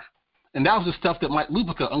father, and that was the stuff that Mike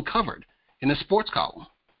Lupica uncovered in his sports column.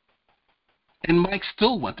 And Mike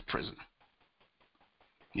still went to prison.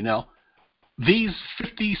 You know, these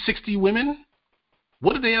 50, 60 women,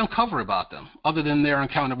 what did they uncover about them other than their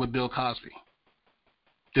encounter with Bill Cosby?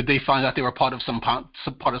 Did they find out they were part of some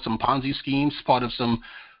Ponzi schemes, part of some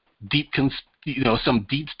deep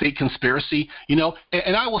state conspiracy? You know,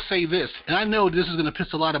 and I will say this, and I know this is going to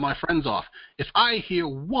piss a lot of my friends off. If I hear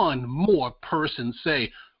one more person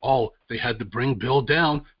say, oh, they had to bring Bill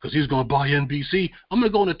down because he was going to buy NBC, I'm going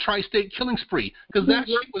to go on a tri-state killing spree because that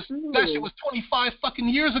shit was 25 fucking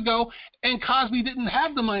years ago, and Cosby didn't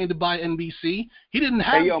have the money to buy NBC. He didn't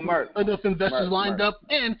have enough investors lined up,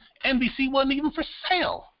 and NBC wasn't even for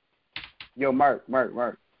sale. Yo, Mark.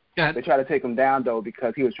 They tried to take him down, though,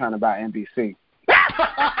 because he was trying to buy NBC.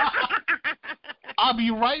 I'll be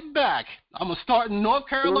right back. I'm going to start in North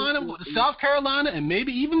Carolina, go to South Carolina, and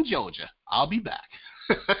maybe even Georgia. I'll be back.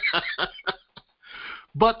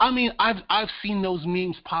 But I mean, I've seen those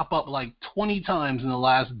memes pop up like 20 times in the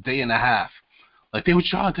last day and a half, Like, they were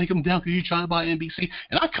trying to take him down because you're trying to buy NBC.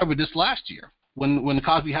 And I covered this last year when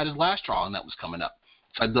Cosby had his last trial and that was coming up.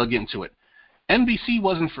 So I dug into it. NBC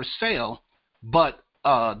wasn't for sale, but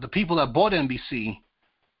the people that bought NBC,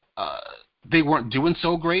 they weren't doing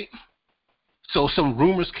so great. So some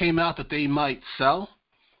rumors came out that they might sell.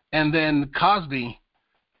 And then Cosby,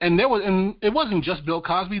 and it wasn't just Bill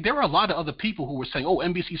Cosby. There were a lot of other people who were saying, "Oh,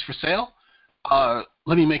 NBC's for sale.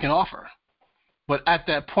 Let me make an offer." But at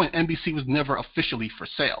that point, NBC was never officially for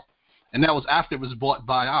sale, and that was after it was bought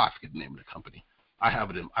by I forget the name of the company. I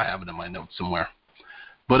have it in my notes somewhere.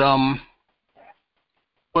 But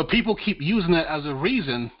people keep using that as a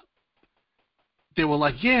reason. They were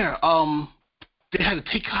like, "Yeah, they had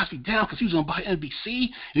to take Cosby down because he was going to buy NBC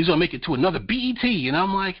and he was going to make it to another BET." And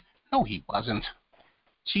I'm like, no, he wasn't.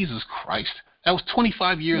 Jesus Christ. That was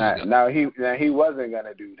 25 years ago. No, he wasn't going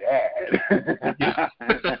to do that. Yeah.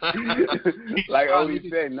 Like Odie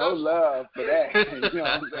said, no love for that. You know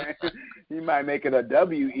what I'm saying? He might make it a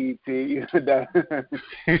WET.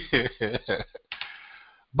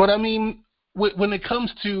 But, I mean, when it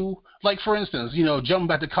comes to, like, for instance, jumping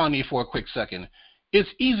back to Kanye for a quick second, it's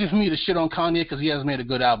easy for me to shit on Kanye because he hasn't made a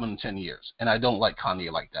good album in 10 years, and I don't like Kanye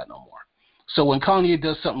like that no more. So when Kanye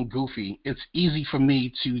does something goofy, it's easy for me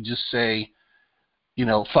to just say,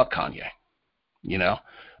 fuck Kanye,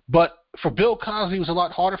 But for Bill Cosby, it was a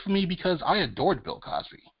lot harder for me because I adored Bill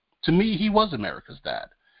Cosby. To me, he was America's dad.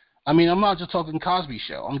 I mean, I'm not just talking Cosby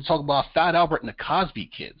Show. I'm talking about Fat Albert and the Cosby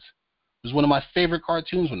Kids. It was one of my favorite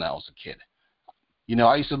cartoons when I was a kid.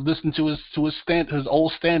 I used to listen to his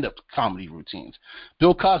old stand-up comedy routines.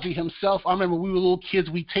 Bill Cosby himself, I remember we were little kids.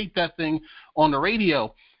 We taped that thing on the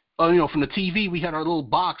radio, from the TV. We had our little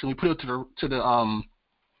box and we put it to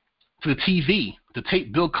the TV to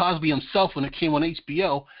tape Bill Cosby himself when it came on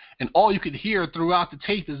HBO. And all you could hear throughout the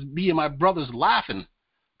tape is me and my brothers laughing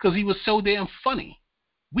because he was so damn funny.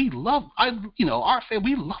 We loved, our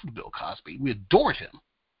family. We loved Bill Cosby. We adored him.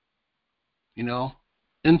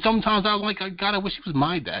 And sometimes I was like, God, I wish he was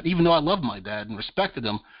my dad. Even though I loved my dad and respected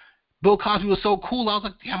him, Bill Cosby was so cool. I was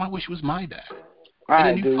like, damn, I wish he was my dad. All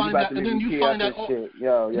right, dude, you about to make me shit.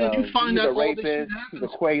 Yo, he's a rapist. He's a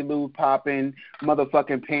Quaalude popping,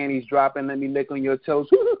 motherfucking panties dropping. Let me lick on your toes.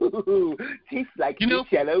 Tastes like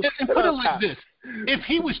cello. And put it like this: if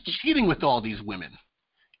he was cheating with all these women,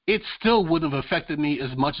 it still wouldn't have affected me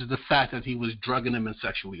as much as the fact that he was drugging them and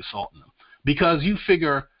sexually assaulting them. Because you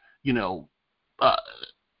figure,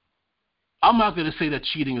 I'm not going to say that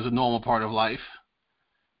cheating is a normal part of life,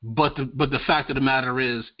 but the fact of the matter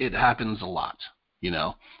is it happens a lot,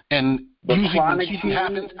 And but usually when cheating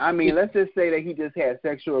happens, I mean, let's just say that he just had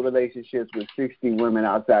sexual relationships with 60 women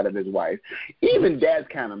outside of his wife. Even that's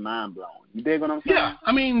kind of mind blowing. You dig what I'm saying? Yeah,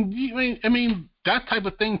 I mean that type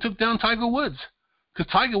of thing took down Tiger Woods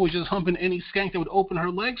because Tiger was just humping any skank that would open her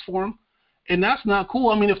legs for him. And that's not cool.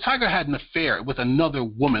 I mean, if Tiger had an affair with another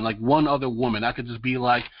woman, like one other woman, I could just be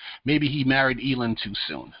like, maybe he married Elin too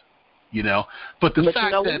soon, But the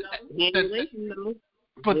fact that he didn't rape him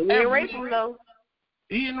though.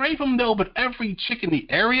 He didn't rape him though. But every chick in the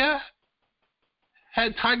area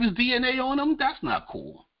had Tiger's DNA on him. That's not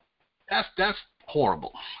cool. That's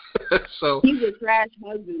horrible. So he's a trash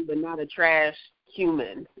husband, but not a trash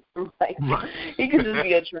human. Like right. He could just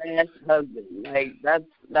be a trash husband. Like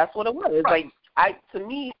that's what it was. It's right. Like to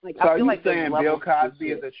me, like so I feel like saying Bill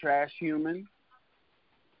Cosby is a trash human?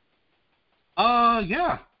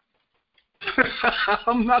 Yeah.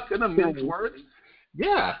 I'm not gonna mince words.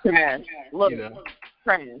 Yeah. Trash. Look,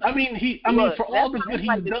 trash. I mean, for all the good he's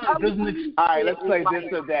done, doesn't it? All right, let's play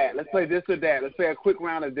this or that. Let's play a quick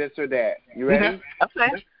round of this or that. You ready? Okay.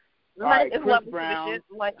 All right, Chris Brown.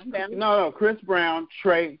 No, Chris Brown,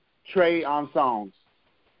 Trey on songs.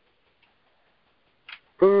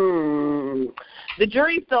 The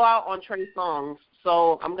jury's still out on Trey songs,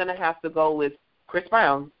 so I'm gonna have to go with Chris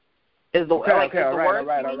Brown. All right.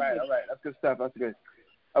 That's good stuff. That's good.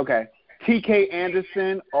 Okay, T.K.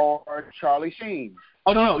 Anderson or Charlie Sheen?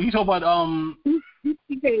 Oh no, you talk about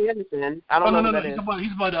T.K. Anderson. I don't know who that is.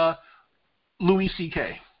 He's about Louis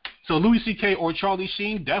C.K. So Louis C.K. or Charlie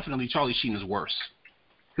Sheen, definitely Charlie Sheen is worse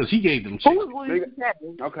because he gave them. Who was Louis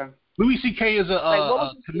C.K.? Okay. Louis C.K. is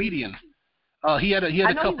a comedian. He had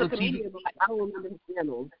a couple of comedian, but I don't remember his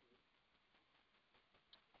channels.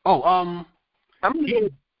 Oh, I'm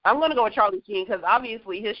gonna go with Charlie Sheen because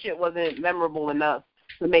obviously his shit wasn't memorable enough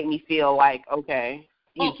to make me feel like okay,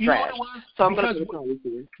 he's trash. So I'm gonna go with Charlie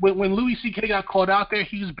Sheen. When Louis C.K. got caught out there,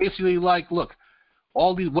 he was basically like, look,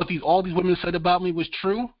 all these women said about me was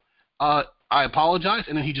true. I apologize,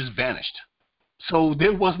 and then he just vanished. So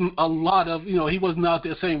there wasn't a lot of, he wasn't out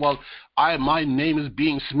there saying, well, my name is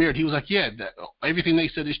being smeared. He was like, yeah, everything they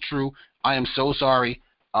said is true. I am so sorry.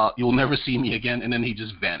 You'll never see me again. And then he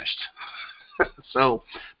just vanished. So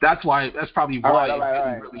that's probably why. All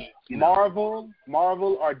right. Really, Marvel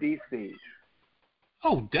or DC?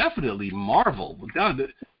 Oh, definitely Marvel. God,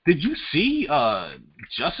 did you see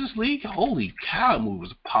Justice League? Holy cow, that movie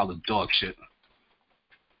was a pile of dog shit.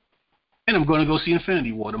 And I'm going to go see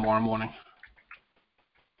Infinity War tomorrow morning.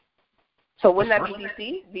 So wouldn't that be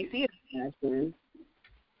DC? DC is actually.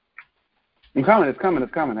 It's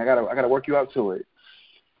coming. I gotta work you up to it.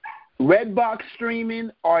 Redbox streaming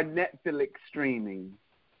or Netflix streaming?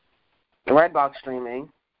 Redbox streaming.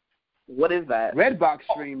 What is that? Redbox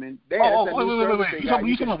streaming. Wait. You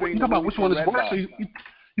talking about which one is worse? You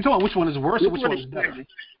talking about which one is worse or which one is better?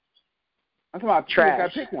 I'm talking about trash. I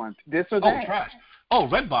pick one. This or that. Oh, trash. Oh,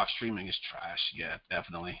 Redbox streaming is trash. Yeah,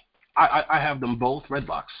 definitely. I have them both.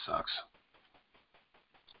 Redbox sucks.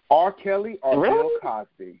 R. Kelly or really? Bill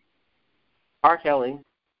Cosby? R. Kelly.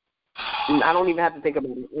 I don't even have to think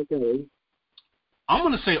about it. R. Kelly. I'm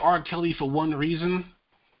going to say R. Kelly for one reason,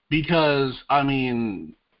 because,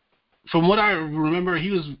 from what I remember,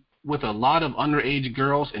 he was with a lot of underage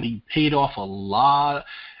girls, and he paid off a lot.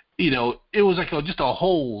 It was like just a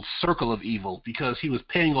whole circle of evil, because he was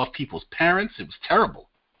paying off people's parents. It was terrible,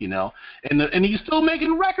 and he's still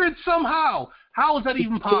making records somehow. How is that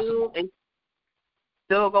even possible?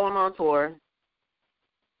 Still going on tour.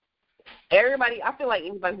 Everybody, I feel like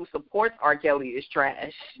anybody who supports R. Kelly is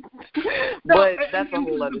trash. But that's a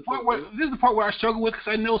whole other thing. This is the part where I struggle with, because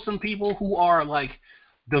I know some people who are like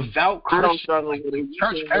devout Christians,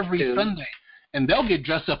 church every Sunday, and they'll get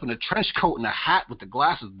dressed up in a trench coat and a hat with the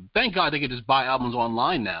glasses. Thank God they can just buy albums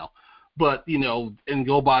online now, but and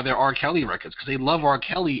go buy their R. Kelly records, because they love R.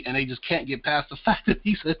 Kelly and they just can't get past the fact that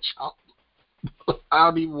he's a child. I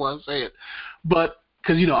don't even want to say it, but.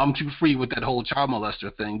 Because, I'm too free with that whole child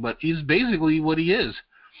molester thing, but he's basically what he is.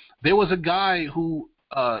 There was a guy who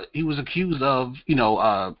he was accused of,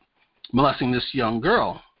 molesting this young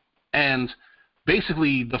girl, and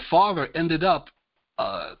basically the father ended up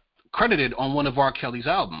credited on one of R. Kelly's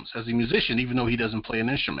albums as a musician, even though he doesn't play an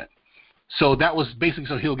instrument. So that was basically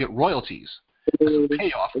so he'll get royalties as a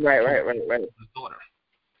payoff. Right. His daughter.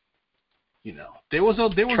 There was a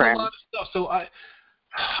lot of stuff. So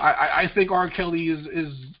I think R. Kelly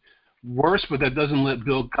is worse, but that doesn't let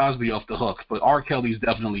Bill Cosby off the hook. But R. Kelly's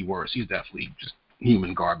definitely worse. He's definitely just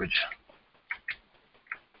human garbage.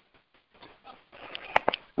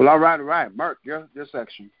 Well, all right. Mark, your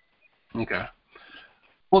section. Okay.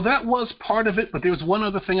 Well, that was part of it, but there was one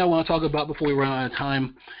other thing I want to talk about before we run out of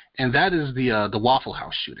time, and that is the Waffle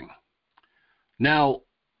House shooting. Now,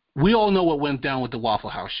 we all know what went down with the Waffle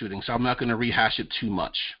House shooting, so I'm not going to rehash it too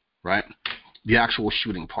much, right? The actual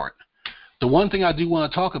shooting part. The one thing I do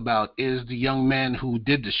want to talk about is the young man who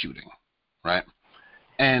did the shooting, right?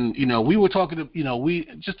 And, we were talking,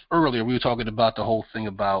 just earlier we were talking about the whole thing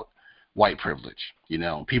about white privilege.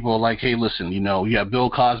 People are like, hey, listen, you have Bill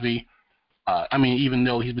Cosby. Even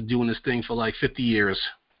though he's been doing this thing for like 50 years,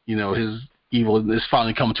 his evil is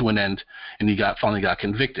finally coming to an end, and he finally got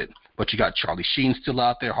convicted. But you got Charlie Sheen still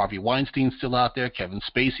out there, Harvey Weinstein still out there, Kevin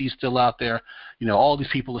Spacey's still out there. All these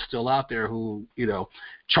people are still out there who,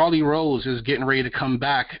 Charlie Rose is getting ready to come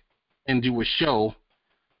back and do a show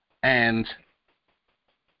and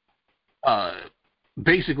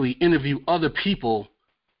basically interview other people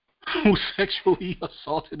who sexually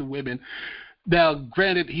assaulted women. Now,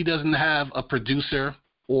 granted, he doesn't have a producer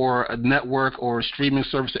or a network or a streaming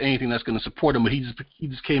service or anything that's going to support him, but he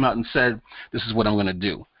just came out and said, this is what I'm going to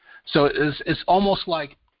do. So it's almost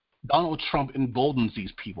like Donald Trump emboldens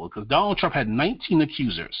these people, because Donald Trump had 19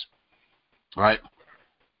 accusers, right?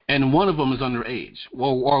 And one of them is underage,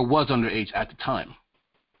 or was underage at the time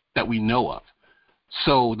that we know of.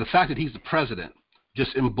 So the fact that he's the president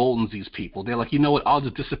just emboldens these people. They're like, you know what, I'll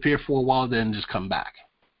just disappear for a while, then just come back,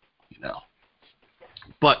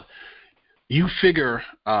 But you figure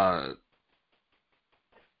the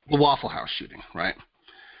Waffle House shooting, right?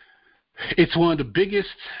 It's one of the biggest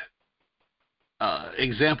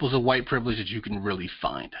examples of white privilege that you can really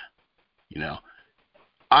find.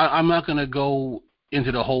 I'm not going to go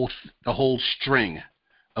into the whole string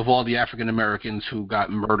of all the African Americans who got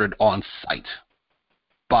murdered on sight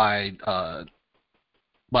by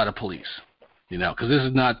the police. Because this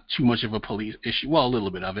is not too much of a police issue. Well, a little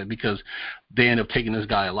bit of it, because they end up taking this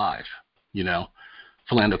guy alive.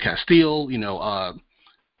 Philando Castile.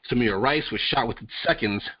 Tamir Rice was shot within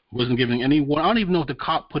seconds. Wasn't giving any warning. I don't even know if the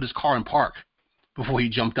cop put his car in park before he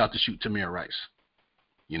jumped out to shoot Tamir Rice.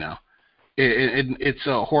 it's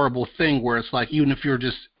a horrible thing where it's like, even if you're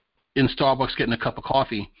just in Starbucks getting a cup of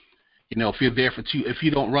coffee, you know, if you're there for if you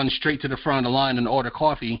don't run straight to the front of the line and order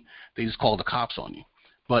coffee, they just call the cops on you.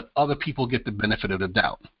 But other people get the benefit of the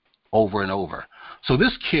doubt over and over. So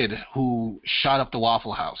this kid who shot up the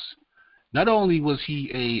Waffle House, not only was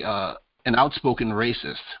he an outspoken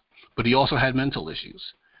racist, but he also had mental issues.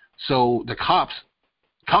 So the cops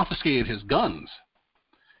confiscated his guns,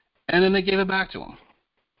 and then they gave it back to him.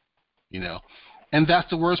 You know, and that's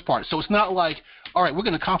the worst part. So it's not like, all right, we're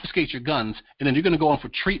going to confiscate your guns, and then you're going to go on for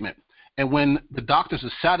treatment. And when the doctors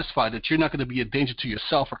are satisfied that you're not going to be a danger to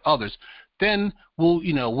yourself or others, then we'll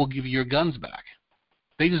give you your guns back.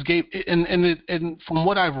 They just gave, and from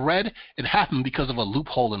what I've read, it happened because of a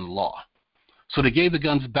loophole in the law. So they gave the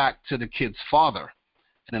guns back to the kid's father,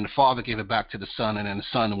 and then the father gave it back to the son, and then the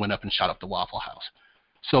son went up and shot up the Waffle House.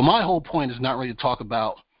 So my whole point is not really to talk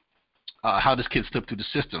about how this kid slipped through the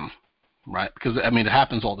system, right? Because, I mean, it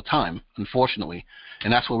happens all the time, unfortunately,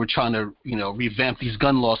 and that's why we're trying to, revamp these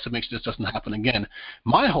gun laws to make sure this doesn't happen again.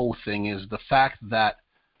 My whole thing is the fact that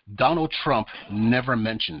Donald Trump never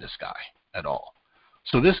mentioned this guy at all.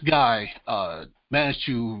 So this guy managed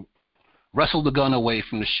to wrestle the gun away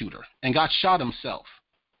from the shooter and got shot himself,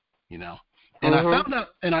 And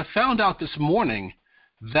I found out this morning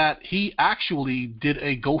that he actually did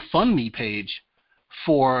a GoFundMe page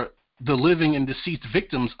for the living and deceased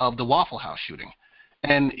victims of the Waffle House shooting.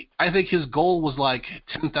 And I think his goal was like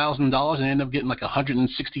 $10,000 and ended up getting like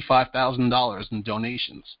 $165,000 in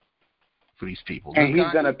donations for these people. And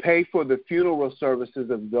he's going to pay for the funeral services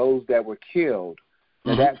of those that were killed.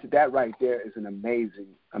 Now that right there is an amazing,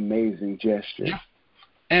 amazing gesture. Yeah.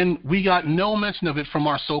 And we got no mention of it from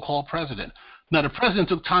our so-called president. Now, the president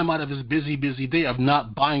took time out of his busy, busy day of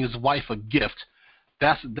not buying his wife a gift.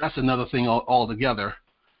 That's another thing altogether.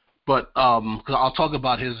 But cause I'll talk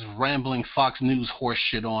about his rambling Fox News horse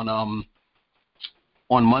shit on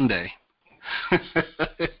Monday.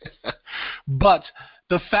 But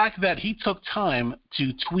the fact that he took time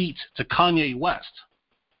to tweet to Kanye West,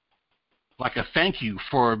 like a thank you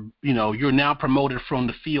for, you're now promoted from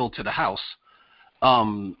the field to the house.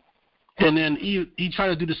 And then he tried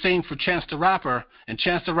to do the same for Chance the Rapper, and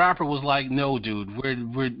Chance the Rapper was like, "No, dude,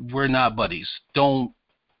 we're not buddies. Don't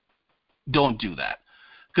do that."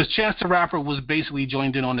 Because Chance the Rapper was basically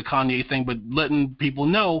joined in on the Kanye thing, but letting people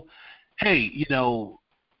know, hey,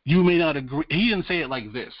 you may not agree. He didn't say it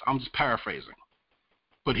like this. I'm just paraphrasing.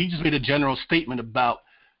 But he just made a general statement about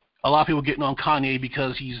a lot of people getting on Kanye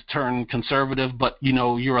because he's turned conservative, but,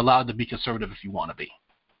 you're allowed to be conservative if you want to be,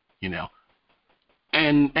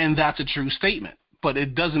 And that's a true statement. But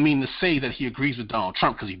it doesn't mean to say that he agrees with Donald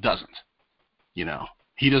Trump, because he doesn't. He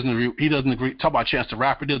doesn't agree. Talk about Chance the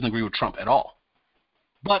Rapper. He doesn't agree with Trump at all.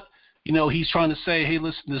 But, he's trying to say, hey,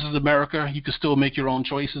 listen, this is America. You can still make your own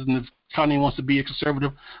choices. And if Kanye wants to be a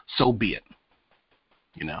conservative, so be it.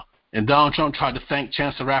 And Donald Trump tried to thank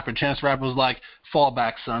Chance the Rapper. Chance the Rapper was like, fall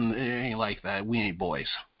back, son. It ain't like that. We ain't boys.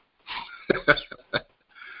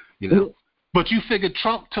 But you figured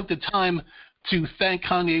Trump took the time to thank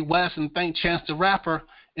Kanye West and thank Chance the Rapper,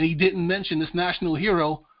 and he didn't mention this national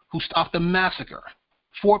hero who stopped a massacre.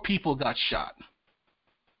 4 people got shot.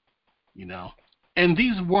 And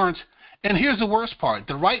these weren't, and here's the worst part,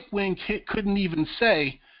 the right wing couldn't even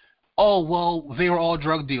say, oh, well, they were all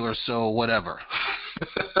drug dealers, so whatever.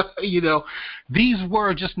 These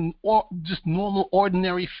were just normal,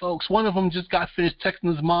 ordinary folks. One of them just got finished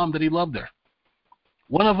texting his mom that he loved her.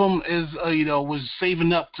 One of them is, was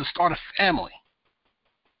saving up to start a family.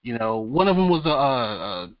 One of them was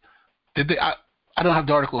I don't have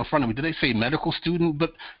the article in front of me. Did they say medical student?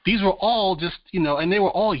 But these were all just, and they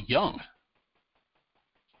were all young.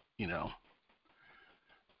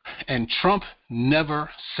 And Trump never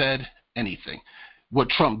said anything. What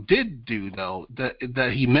Trump did do, though,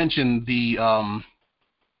 that he mentioned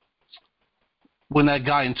when that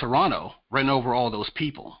guy in Toronto ran over all those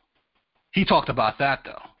people. He talked about that,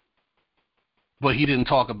 though. But he didn't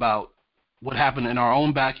talk about what happened in our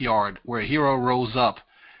own backyard, where a hero rose up.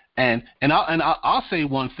 And I'll say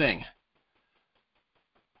one thing.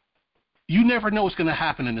 You never know what's going to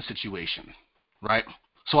happen in a situation, right?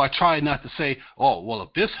 So I try not to say, oh, well,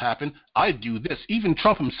 if this happened, I'd do this. Even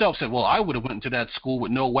Trump himself said, well, I would have went into that school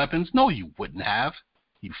with no weapons. No, you wouldn't have,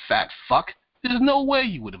 you fat fuck. There's no way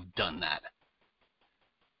you would have done that.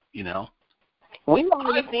 We've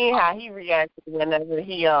already seen how he reacted whenever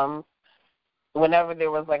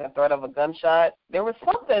there was like a threat of a gunshot. There was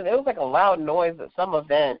like a loud noise at some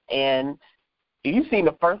event, and you seen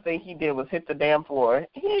the first thing he did was hit the damn floor.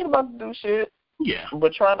 He ain't about to do shit. Yeah.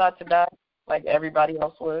 But try not to die like everybody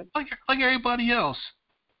else would. Like everybody else.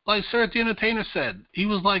 like Cedric the Entertainer said, he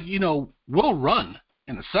was like, we'll run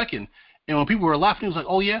in a second. And when people were laughing, he was like,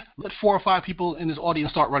 oh, yeah, let 4 or 5 people in this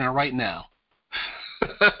audience start running right now.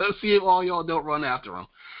 See if all y'all don't run after him.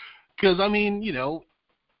 Because, I mean,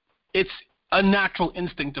 it's a natural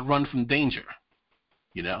instinct to run from danger,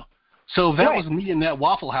 So if that was me in that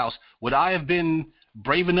Waffle House, would I have been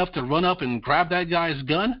brave enough to run up and grab that guy's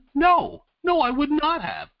gun? No, I would not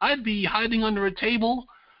have. I'd be hiding under a table,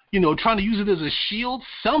 trying to use it as a shield,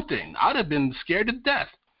 something. I'd have been scared to death.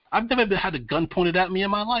 I've never had a gun pointed at me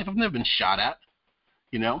in my life. I've never been shot at,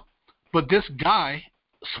 But this guy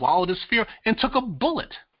swallowed his fear and took a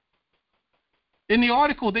bullet. In the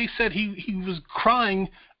article, they said he was crying.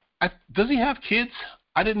 Does he have kids?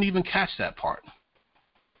 I didn't even catch that part.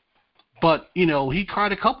 But, he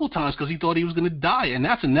cried a couple times because he thought he was going to die, and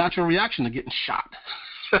that's a natural reaction to getting shot.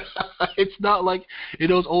 It's not like in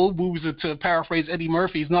those old movies, to paraphrase Eddie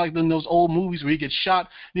Murphy, it's not like in those old movies where he gets shot,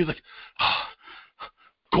 and he's like,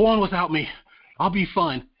 go on without me. I'll be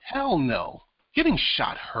fine. Hell no. Getting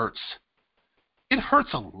shot hurts. It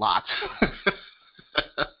hurts a lot.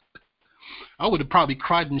 I would have probably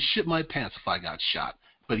cried and shit my pants if I got shot.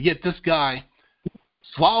 But yet this guy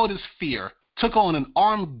swallowed his fear, took on an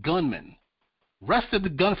armed gunman, wrested the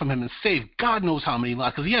gun from him, and saved God knows how many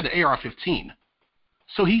lives, because he had an AR-15.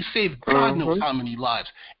 So he saved God knows how many lives.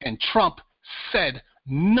 And Trump said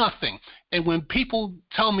nothing. And when people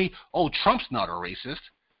tell me, oh, Trump's not a racist,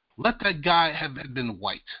 let that guy have been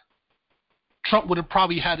white. Trump would have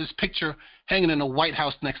probably had his picture hanging in the White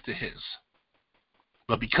House next to his.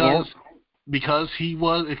 But because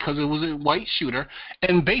it was a white shooter,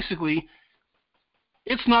 and basically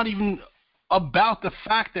it's not even about the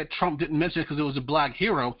fact that Trump didn't mention it because it was a black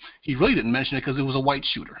hero. He really didn't mention it because it was a white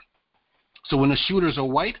shooter. So when the shooters are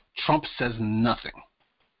white, Trump says nothing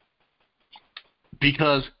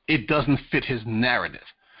because it doesn't fit his narrative.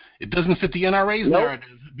 It doesn't fit the NRA's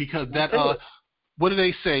narrative because that what do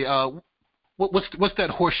they say? What's that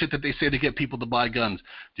horse shit that they say to get people to buy guns?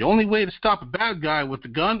 The only way to stop a bad guy with a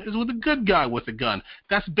gun is with a good guy with a gun.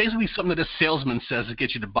 That's basically something that a salesman says to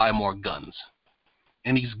get you to buy more guns.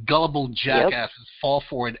 And these gullible jackasses fall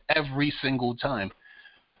for it every single time.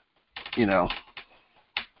 I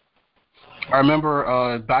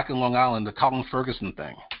remember back in Long Island, the Colin Ferguson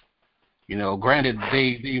thing. Granted,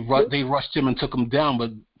 they rushed him and took him down,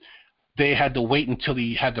 but they had to wait until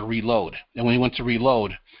he had to reload. And when he went to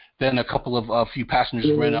reload, then a few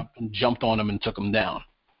passengers ran up and jumped on him and took him down.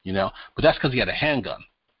 But that's because he had a handgun.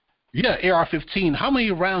 Yeah, AR-15. How many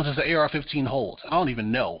rounds does the AR-15 hold? I don't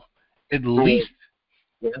even know. At least,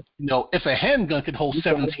 if a handgun could hold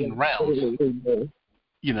 17 rounds,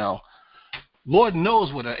 Lord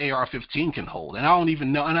knows what an AR-15 can hold. And I don't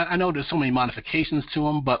even know. And I know there's so many modifications to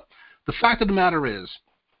them, but the fact of the matter is,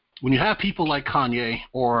 when you have people like Kanye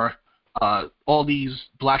or all these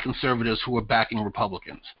black conservatives who are backing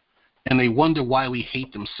Republicans, and they wonder why we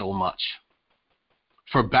hate them so much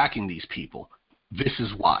for backing these people, this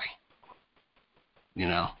is why.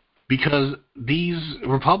 Because these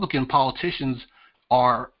Republican politicians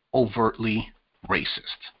are overtly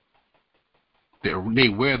racist. They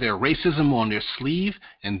wear their racism on their sleeve,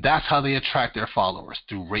 and that's how they attract their followers,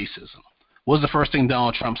 through racism. What was the first thing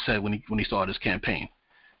Donald Trump said when he started his campaign?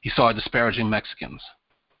 He started disparaging Mexicans,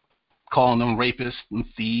 calling them rapists and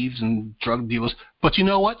thieves and drug dealers. But you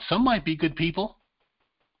know what? Some might be good people.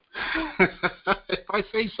 If I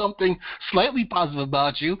say something slightly positive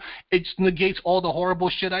about you, it negates all the horrible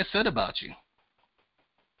shit I said about you.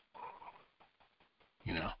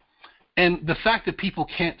 And the fact that people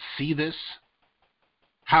can't see this,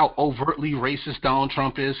 how overtly racist Donald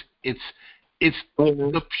Trump is, it's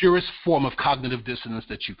the purest form of cognitive dissonance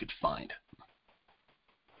that you could find.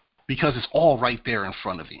 Because it's all right there in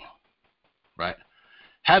front of you. Right?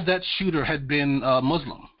 Had that shooter had been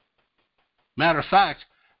Muslim. Matter of fact,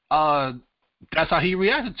 that's how he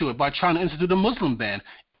reacted to it, by trying to institute a Muslim ban.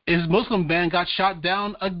 His Muslim ban got shot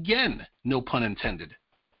down again, no pun intended.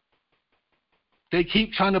 They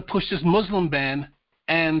keep trying to push this Muslim ban,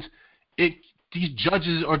 and these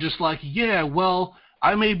judges are just like, yeah, well,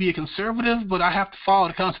 I may be a conservative, but I have to follow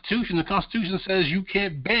the Constitution. The Constitution says you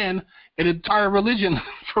can't ban an entire religion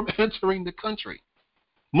from entering the country.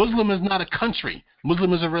 Muslim is not a country.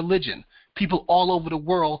 Muslim is a religion. People all over the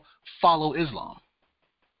world follow Islam.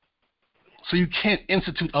 So you can't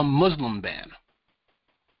institute a Muslim ban.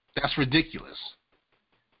 That's ridiculous.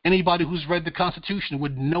 Anybody who's read the Constitution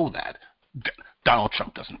would know that. Donald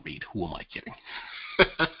Trump doesn't read. Who am I kidding?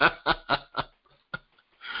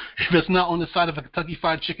 If it's not on the side of a Kentucky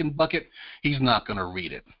Fried Chicken bucket, he's not going to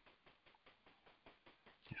read it.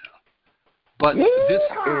 But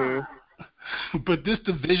But this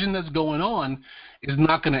division that's going on is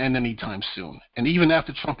not going to end anytime soon. And even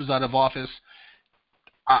after Trump is out of office,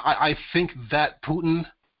 I think that Putin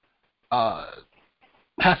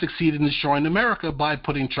has succeeded in destroying America by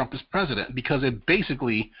putting Trump as president, because it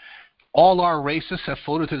basically, all our racists have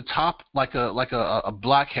floated to the top like a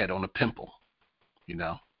blackhead on a pimple, you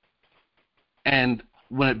know. And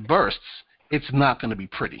when it bursts, it's not going to be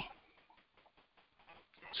pretty.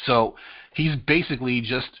 So he's basically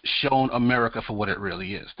just shown America for what it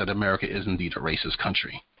really is, that America is indeed a racist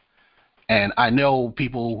country. And I know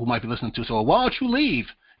people who might be listening to, so why don't you leave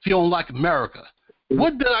if you don't like America?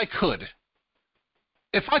 Would that I could.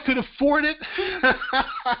 If I could afford it,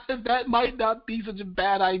 that might not be such a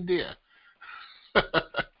bad idea.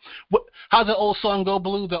 How's the old song go,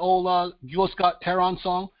 Blue? The old Gil Scott-Heron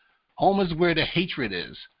song? Home is where the hatred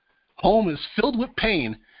is. Home is filled with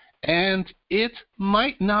pain, and it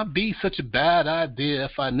might not be such a bad idea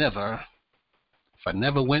if I never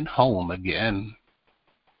went home again.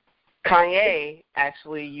 Kanye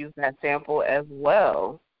actually used that sample as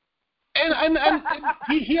well. And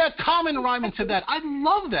he had Common rhyming to that. I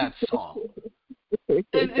love that song. And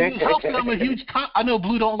it helps that I'm a huge I know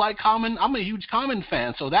Blue don't like Common. I'm a huge Common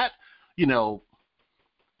fan, so that, you know.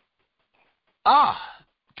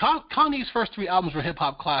 Kanye's first 3 albums were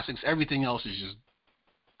hip-hop classics. Everything else is just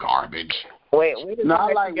garbage. Wait, no,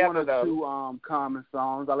 I like one or two Common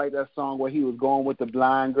songs. I like that song where he was going with the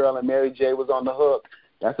blind girl and Mary J was on the hook.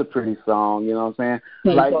 That's a pretty song, you know what I'm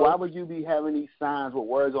saying? Like, why would you be having these signs with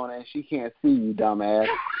words on it and she can't see you, dumbass?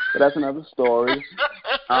 But that's another story.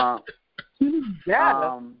 I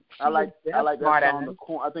like that song.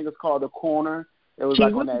 I think it's called The Corner. It was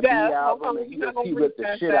like on that B album, and he ripped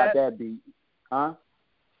the shit out that beat. Huh?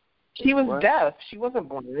 She was deaf. She wasn't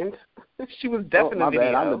blind. She was deaf in the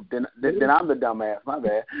video. Then I'm the dumbass. My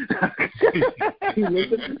bad.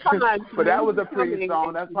 But that was a pretty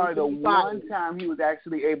song. That's probably the one time he was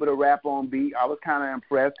actually able to rap on beat. I was kind of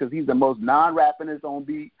impressed because he's the most non-rappingest on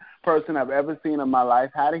beat person I've ever seen in my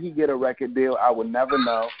life. How did he get a record deal? I would never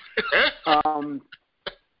know.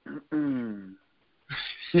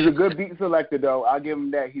 He's a good beat selector, though. I'll give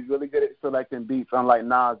him that. He's really good at selecting beats, unlike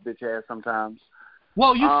Nas, bitch ass sometimes.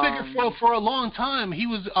 Well, you figure for a long time he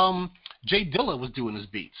was Jay Dilla was doing his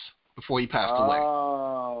beats before he passed away.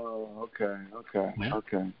 Oh, okay. Yeah.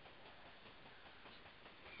 Okay.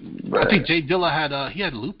 I think Jay Dilla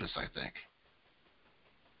had lupus, I think.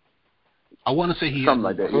 I want to say he something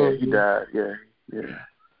had like that. Yeah, he died. Yeah.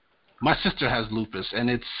 My sister has lupus, and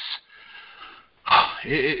it's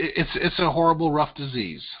a horrible, rough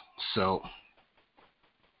disease. So,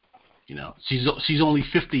 you know, she's only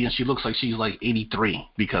 50 and she looks like she's like 83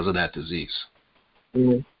 because of that disease.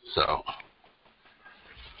 Mm-hmm. So.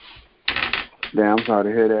 Damn, I'm sorry to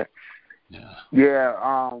hear that. Yeah,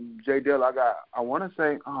 Jay Dilla, I want to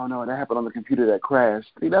say, oh no, that happened on the computer that crashed.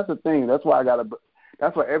 See, that's the thing. That's why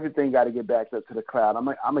everything got to get backed up to the cloud. I'm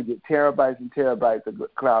gonna get terabytes and terabytes of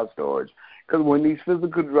cloud storage, because when these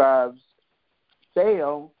physical drives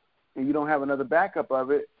fail and you don't have another backup of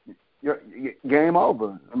it, you're game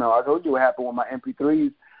over. You know, I told you what happened with my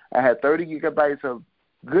MP3s. I had 30 gigabytes of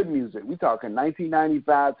good music. We talking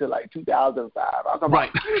 1995 to like 2005. I'm talking about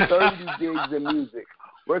 30 gigs of music.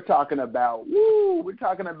 We're talking about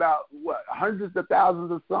what, hundreds of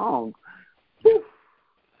thousands of songs. Woo,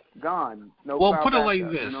 gone. No. Well, put it like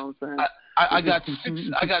backup, this. You know what I'm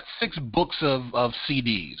saying? I got 6 books of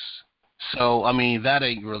CDs. So I mean that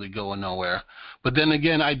ain't really going nowhere. But then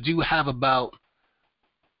again, I do have about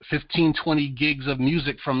 15, 20 gigs of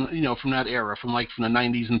music from that era, from the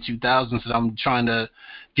 90s and 2000s that I'm trying to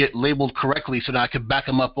get labeled correctly so that I could back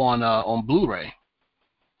them up on Blu-ray.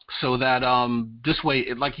 So that this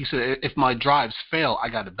way, like you said, if my drives fail, I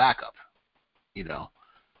got a backup, you know.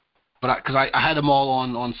 But because I had them all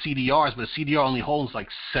on CDRs, but a CDR only holds like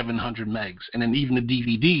 700 megs, and then even the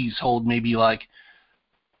DVDs hold maybe like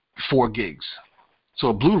 4 gigs. So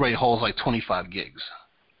a Blu-ray holds like 25 gigs.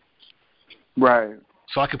 Right.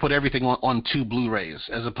 So I could put everything on 2 Blu-rays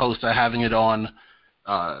as opposed to having it on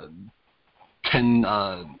 10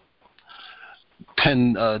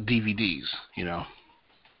 DVDs, you know.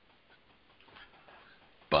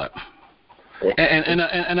 But and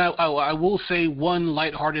I will say one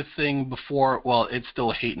lighthearted thing before. Well, it's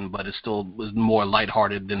still hating, but it still was more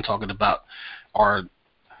lighthearted than talking about our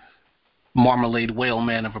marmalade whale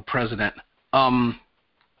man of a president.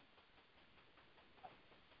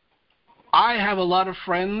 I have a lot of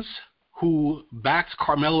friends who backed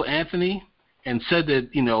Carmelo Anthony and said that,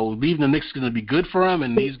 you know, leaving the Knicks is going to be good for him,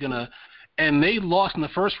 and and they lost in the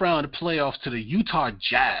first round of the playoffs to the Utah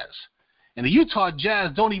Jazz. And the Utah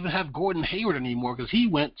Jazz don't even have Gordon Hayward anymore because he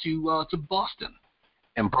went to Boston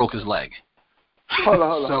and broke his leg. Hold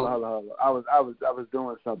on. I was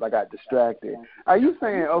doing something. I got distracted. Are you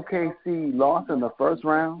saying OKC lost in the first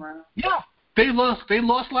round? Yeah, they lost. They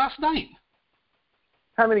lost last night.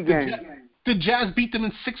 How many games? The Jazz beat them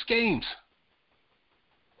in 6 games.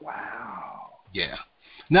 Wow. Yeah.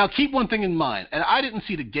 Now keep one thing in mind, and I didn't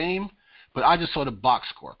see the game, but I just saw the box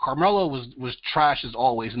score. Carmelo was trash as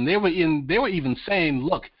always, and they were even saying,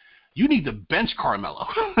 look, you need to bench Carmelo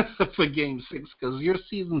for Game 6 because your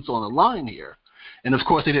season's on the line here. And, of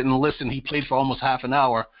course, they didn't listen. He played for almost half an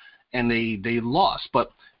hour, and they lost.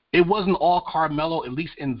 But it wasn't all Carmelo, at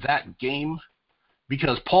least in that game,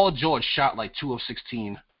 because Paul George shot like 2 of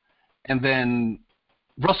 16. And then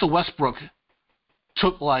Russell Westbrook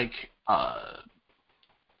took like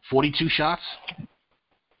 42 shots.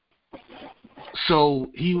 So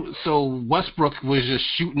Westbrook was just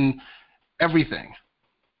shooting everything,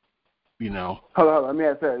 you know. Hold on. Let me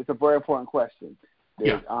ask that. It's a very important question.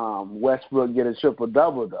 Did Westbrook get a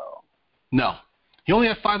triple-double, though? No. He only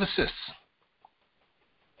had 5 assists.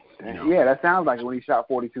 You know? Yeah, that sounds like it when he shot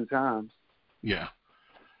 42 times. Yeah.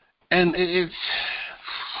 And it's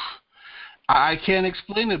I can't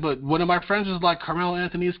explain it, but one of my friends was like, Carmelo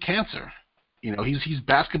Anthony is cancer. You know, he's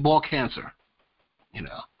basketball cancer. You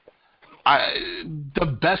know. The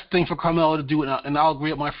best thing for Carmelo to do, and I'll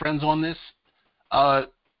agree with my friends on this, come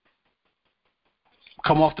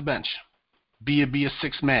off the bench. Be a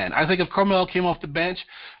 6th man. I think if Carmelo came off the bench,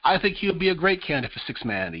 I think he would be a great candidate for 6th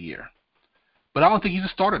man of the year. But I don't think he's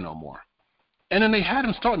a starter no more. And then they had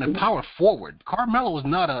him starting at power forward. Carmelo is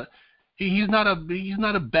not a he's not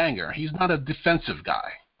a banger. He's not a defensive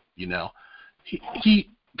guy. You know,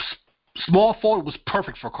 he small forward was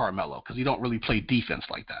perfect for Carmelo because he don't really play defense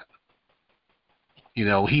like that. You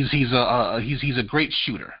know, he's a great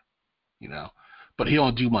shooter. You know. But he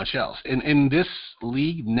don't do much else. In this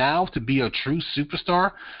league now, to be a true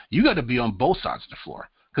superstar, you got to be on both sides of the floor.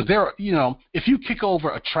 Because if you kick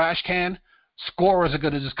over a trash can, scorers are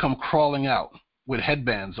going to just come crawling out with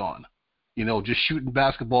headbands on, you know, just shooting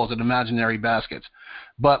basketballs at imaginary baskets.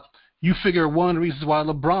 But you figure one of the reasons why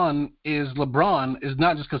LeBron is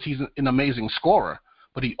not just because he's an amazing scorer,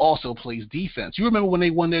 but he also plays defense. You remember when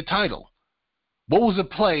they won their title? What was the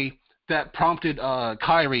play that prompted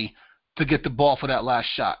Kyrie to get the ball for that last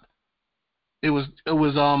shot? It was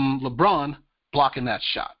LeBron blocking that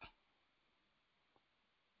shot.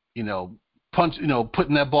 You know,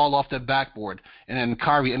 putting that ball off that backboard, and then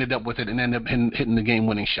Kyrie ended up with it and ended up hitting the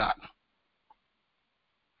game-winning shot.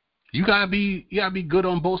 You gotta be good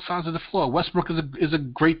on both sides of the floor. Westbrook is a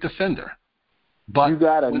great defender, but you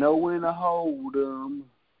gotta know when to hold them.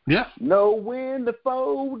 Yeah. Know when to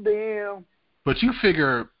fold them. But you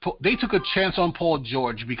figure they took a chance on Paul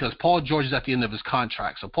George because Paul George is at the end of his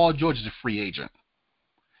contract. So Paul George is a free agent.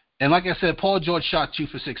 And like I said, Paul George shot 2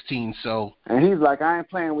 for 16. So and he's like, I ain't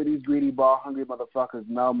playing with these greedy, ball-hungry motherfuckers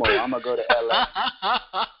no more. I'm going to go to L.A.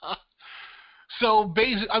 So,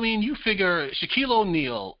 you figure Shaquille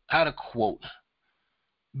O'Neal had a quote.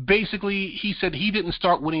 Basically, he said he didn't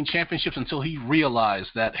start winning championships until he realized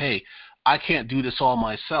that, hey, I can't do this all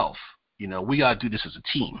myself. You know, we got to do this as a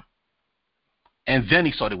team. And then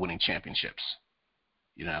he started winning championships,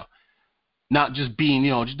 you know, not just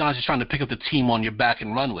trying to pick up the team on your back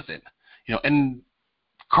and run with it, you know. And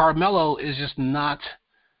Carmelo is just not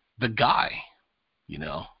the guy, you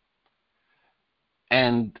know.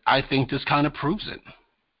 And I think this kind of proves it.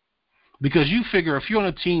 Because you figure if you're on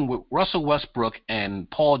a team with Russell Westbrook and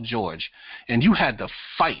Paul George, and you had to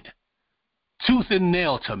fight tooth and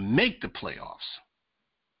nail to make the playoffs,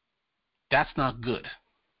 that's not good.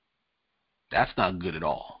 That's not good at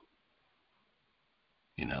all.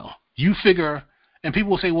 You know, you figure, and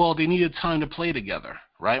people will say, well, they needed time to play together,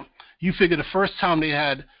 right? You figure the first time they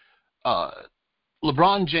had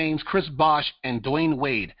LeBron James, Chris Bosh, and Dwayne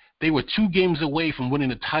Wade, they were 2 games away from winning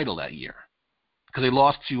the title that year because they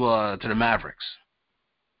lost to the Mavericks.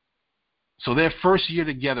 So their first year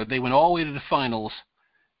together, they went all the way to the finals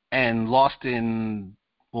and lost in,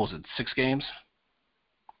 6 games?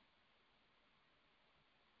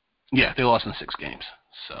 Yeah, they lost in 6 games.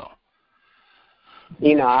 So,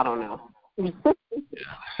 you know, I don't know.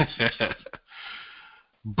 Yeah.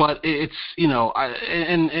 But it's, you know,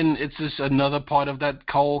 and it's just another part of that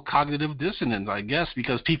whole cognitive dissonance, I guess,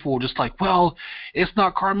 because people were just like, well, it's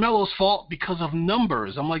not Carmelo's fault because of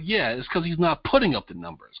numbers. I'm like, yeah, it's because he's not putting up the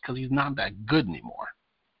numbers, because he's not that good anymore.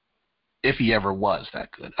 If he ever was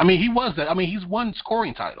that good. I mean, he was that. I mean, he's won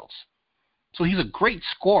scoring titles. So he's a great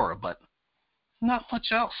scorer, but not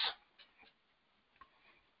much else.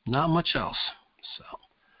 Not much else. So,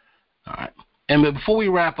 All right. And before we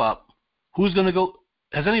wrap up, who's going to go?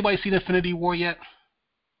 Has anybody seen Infinity War yet?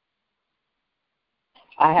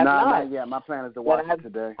 I have not. Yeah, my plan is to watch it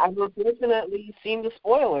today. I've unfortunately seen the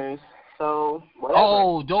spoilers, so whatever.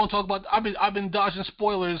 Oh, don't talk about. I've been dodging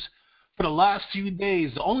spoilers for the last few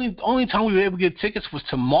days. The only time we were able to get tickets was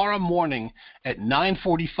tomorrow morning at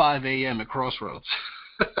 9:45 a.m. at Crossroads.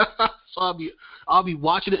 So I'll be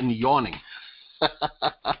watching it and yawning.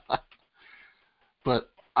 But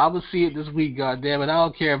I will see it this week. God damn it! I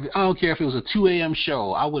don't care if it was a 2 a.m.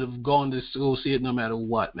 show. I would have gone to go see it no matter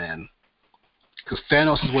what, man. Because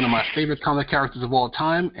Thanos is one of my favorite comic characters of all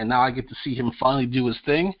time, and now I get to see him finally do his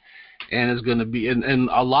thing. And it's going to be, and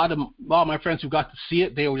a lot of my friends who got to see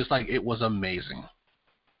it, they were just like, it was amazing.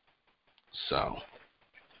 So.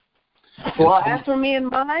 Well, as for me and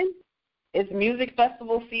mine, it's music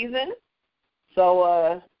festival season.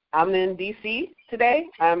 So I'm in D.C. today.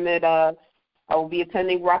 I will be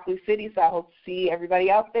attending Broccoli City, so I hope to see everybody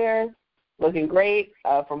out there. Looking great.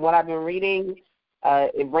 From what I've been reading,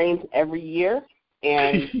 it rains every year,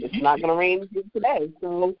 and it's not going to rain today.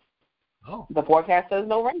 So the forecast says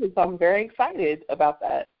no rain, so I'm very excited about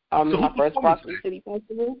that. So my first Broccoli City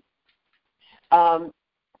festival.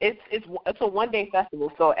 It's a one-day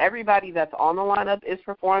festival, so everybody that's on the lineup is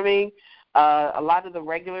performing. A lot of the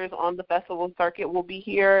regulars on the festival circuit will be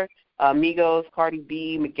here. Migos, Cardi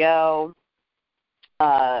B, Miguel,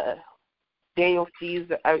 Daniel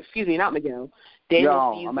Caesar. Excuse me, not Miguel.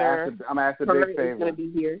 Daniel Caesar. I'm asking a big favor. Is going to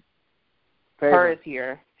be here. Favor. Her is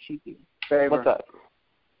here. She's here. Favor. What's up?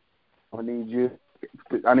 I need you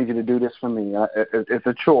to do this for me. It's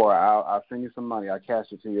a chore. I'll send you some money. I'll cash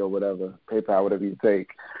it to you or whatever, PayPal, whatever you take.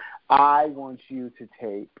 I want you to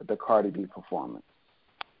tape the Cardi B performance.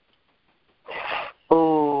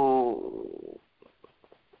 Ooh.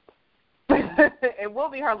 It will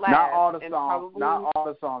be her last. Not all the songs. Not all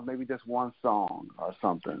the songs. Maybe just one song or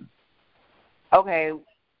something. Okay,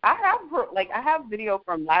 I have video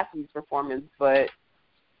from last week's performance, but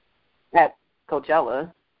at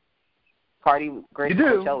Coachella, Cardi graced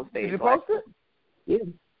Coachella stage. Did you post it? Yeah.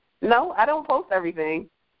 No, I don't post everything.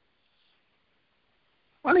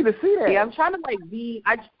 I need to see that. Yeah, I'm trying to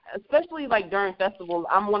especially during festivals.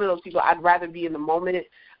 I'm one of those people. I'd rather be in the moment.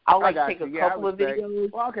 I'll take a couple of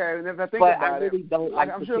videos. Well, okay, and if I think but about I really don't like.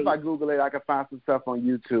 I'm sure if I Google it, I can find some stuff on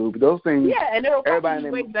YouTube. Those things. Yeah, and it'll probably be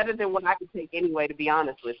way better than what I could take anyway. To be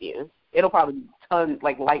honest with you, it'll probably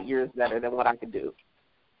be light years better than what I could do.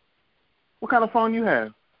 What kind of phone you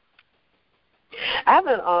have? I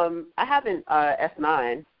have an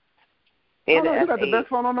S9. You got the best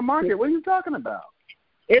phone on the market. What are you talking about?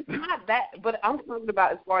 It's not that, but I'm talking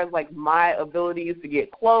about as far as my abilities to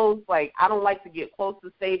get close. I don't like to get close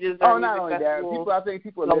to stages. Not only that. I think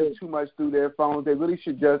people live too much through their phones. They really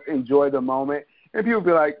should just enjoy the moment. And people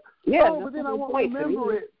be like, but then I won't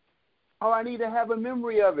remember it. Oh, I need to have a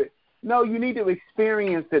memory of it. No, you need to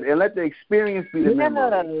experience it and let the experience be the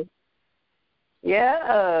memory.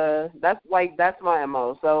 Yeah, that's my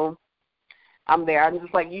MO. So I'm there. I'm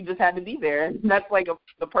just you just had to be there. And that's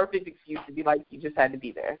the perfect excuse to be you just had to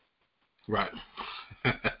be there. Right.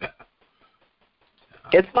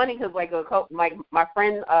 It's funny because my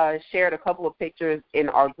friend shared a couple of pictures in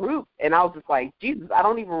our group, and I was just like, Jesus, I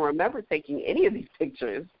don't even remember taking any of these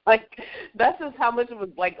pictures. That's just how much it was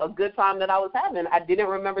a good time that I was having. I didn't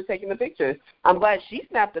remember taking the pictures. I'm glad she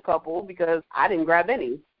snapped a couple because I didn't grab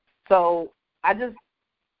any. So I just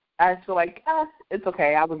feel it's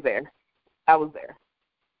okay. I was there.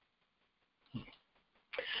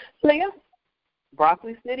 So yeah,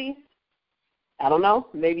 Broccoli City. I don't know.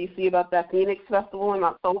 Maybe see about that Phoenix Festival in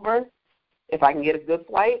October if I can get a good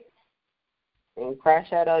flight and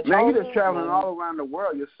crash at a. Man, you're just traveling all around the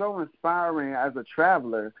world. You're so inspiring as a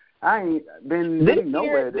traveler. I ain't been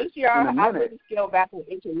nowhere this year. I really scaled back on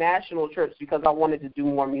international trips because I wanted to do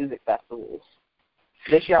more music festivals.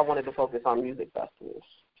 This year I wanted to focus on music festivals.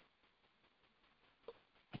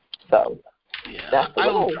 So that's the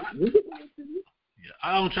goal.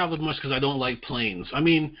 I don't travel much because I don't like planes. I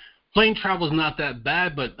mean, plane travel is not that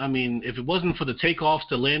bad, but I mean, if it wasn't for the takeoffs,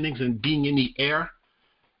 the landings, and being in the air,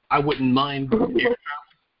 I wouldn't mind air travel.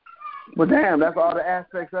 Well, damn, that's all the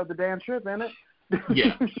aspects of the damn trip, isn't it?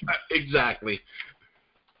 Yeah, exactly.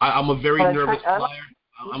 I'm a very nervous flyer.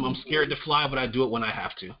 I'm scared to fly, but I do it when I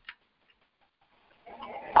have to.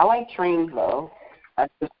 I like trains, though.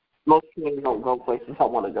 Most trains don't go places I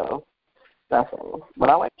want to go. That's all. But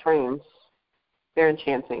I like trains. They're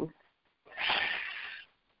enchanting.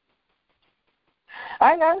 All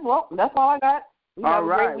right, guys. Well, that's all I got. All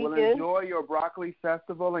right. Well, enjoy your broccoli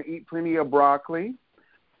festival and eat plenty of broccoli.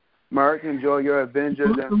 Merc, enjoy your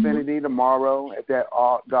Avengers Infinity tomorrow at that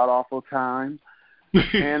god-awful time.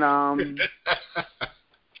 And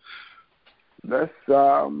let's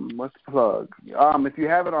plug. If you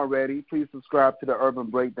haven't already, please subscribe to the Urban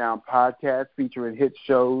Breakdown podcast featuring hit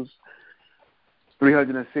shows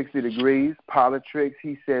 360 Degrees, Politics,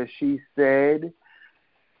 He Said, She Said,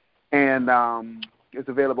 and it's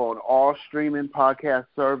available on all streaming podcast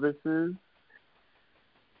services.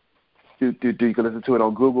 You can listen to it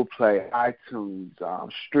on Google Play, iTunes,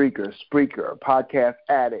 Streaker, Spreaker, Podcast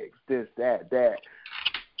Addicts, this, that.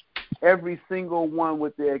 Every single one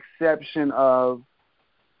with the exception of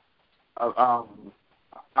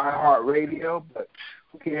iHeartRadio, but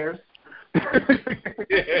who cares?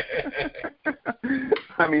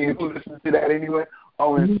 I mean, who listens to that anyway?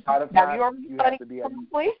 Oh, and Spotify.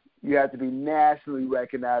 You have to be nationally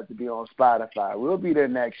recognized to be on Spotify. We'll be there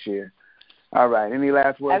next year. All right. Any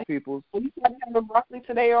last words, people? Have you had broccoli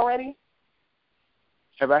today already?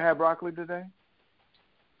 Have I had broccoli today?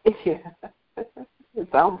 Yeah. It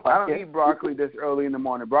sounds like I don't eat broccoli this early in the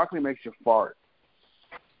morning. Broccoli makes you fart.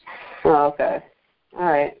 Oh, okay. All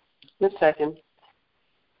right. Just checking.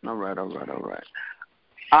 All right.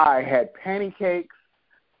 I had pancakes,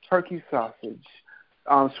 turkey sausage,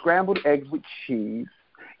 scrambled eggs with cheese,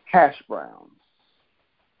 hash browns.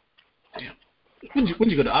 Damn. When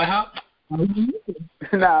did you go to IHOP?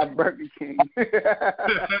 Nah, Burger King.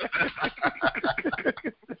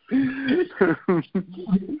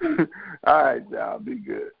 All right, y'all. Be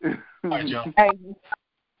good. All right, Joe. Hey.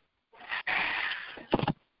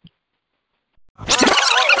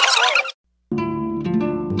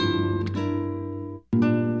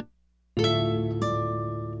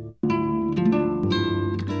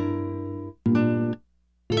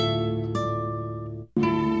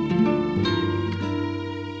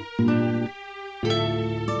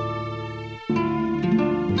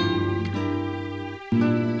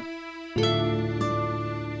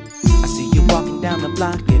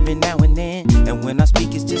 Every now and then, and when I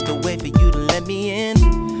speak it's just a way for you to let me in.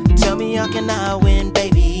 Tell me how can I win,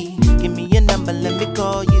 baby? Give me your number, let me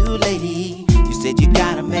call you lady. You said you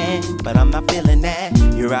got a man, but I'm not feeling that.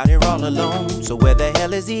 You're out here all alone, so where the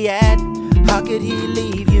hell is he at? How could he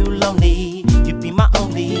leave you lonely? You'd be my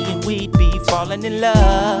only, and we'd be falling in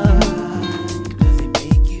love. Does it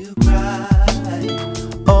make you cry?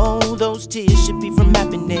 Oh, those tears should be from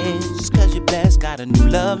happiness, cause you're blessed, got a new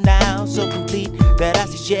love now, so complete that I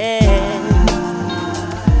say yeah.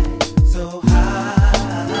 So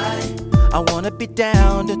high, I wanna be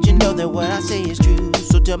down, don't you know that what I say is true?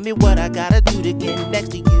 So tell me what I gotta do to get next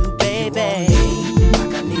to you, baby.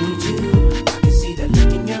 Like I need you, I can see the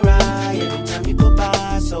look in your eye every time you go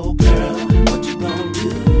by. So girl, what you gonna do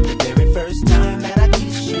the very first time that I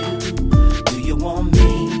kiss you? Do you want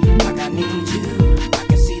me like I need you? I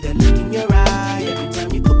can see the look in your eye every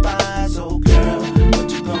time you go by. So girl,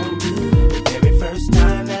 what you gonna do the very first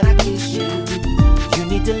time that I kiss you? You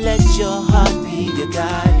need to let your heart be your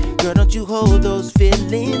guide. Girl, don't you hold those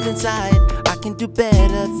feelings inside. I can do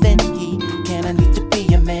better than he can. I need to be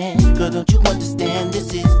your man. Girl, don't you understand?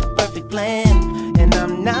 This is the perfect plan. And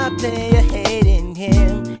I'm not player hating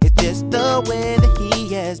him. It's just the way that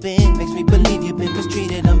he has been. Makes me believe you've been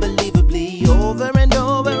mistreated unbelievably over and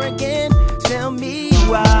over again. Tell me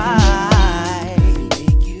why.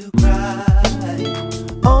 Make you cry.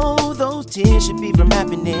 Oh, those tears should be from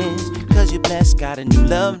happiness, cause you're blessed, got a new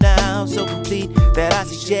love now, so complete that I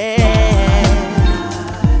say yeah.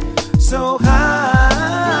 So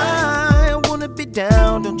high, I wanna be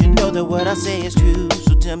down, don't you know that what I say is true?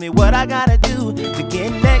 So tell me what I gotta do to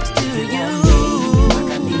get next to you.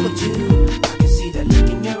 Like I need you, I can see that look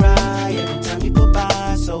in your eye every time you go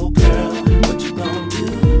by. So girl, what you gonna do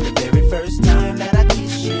the very first time that I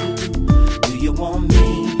kiss you? Do you want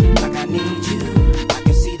me like I need you? I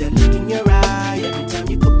can see that look in your eye every time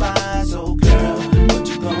you go by. So girl, what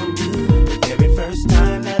you gonna do the very first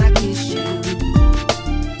time that I kiss you?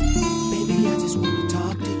 Baby, I just wanna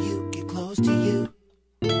talk to you, get close to you.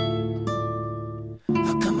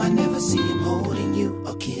 How come I never see him holding you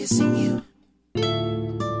or kissing you?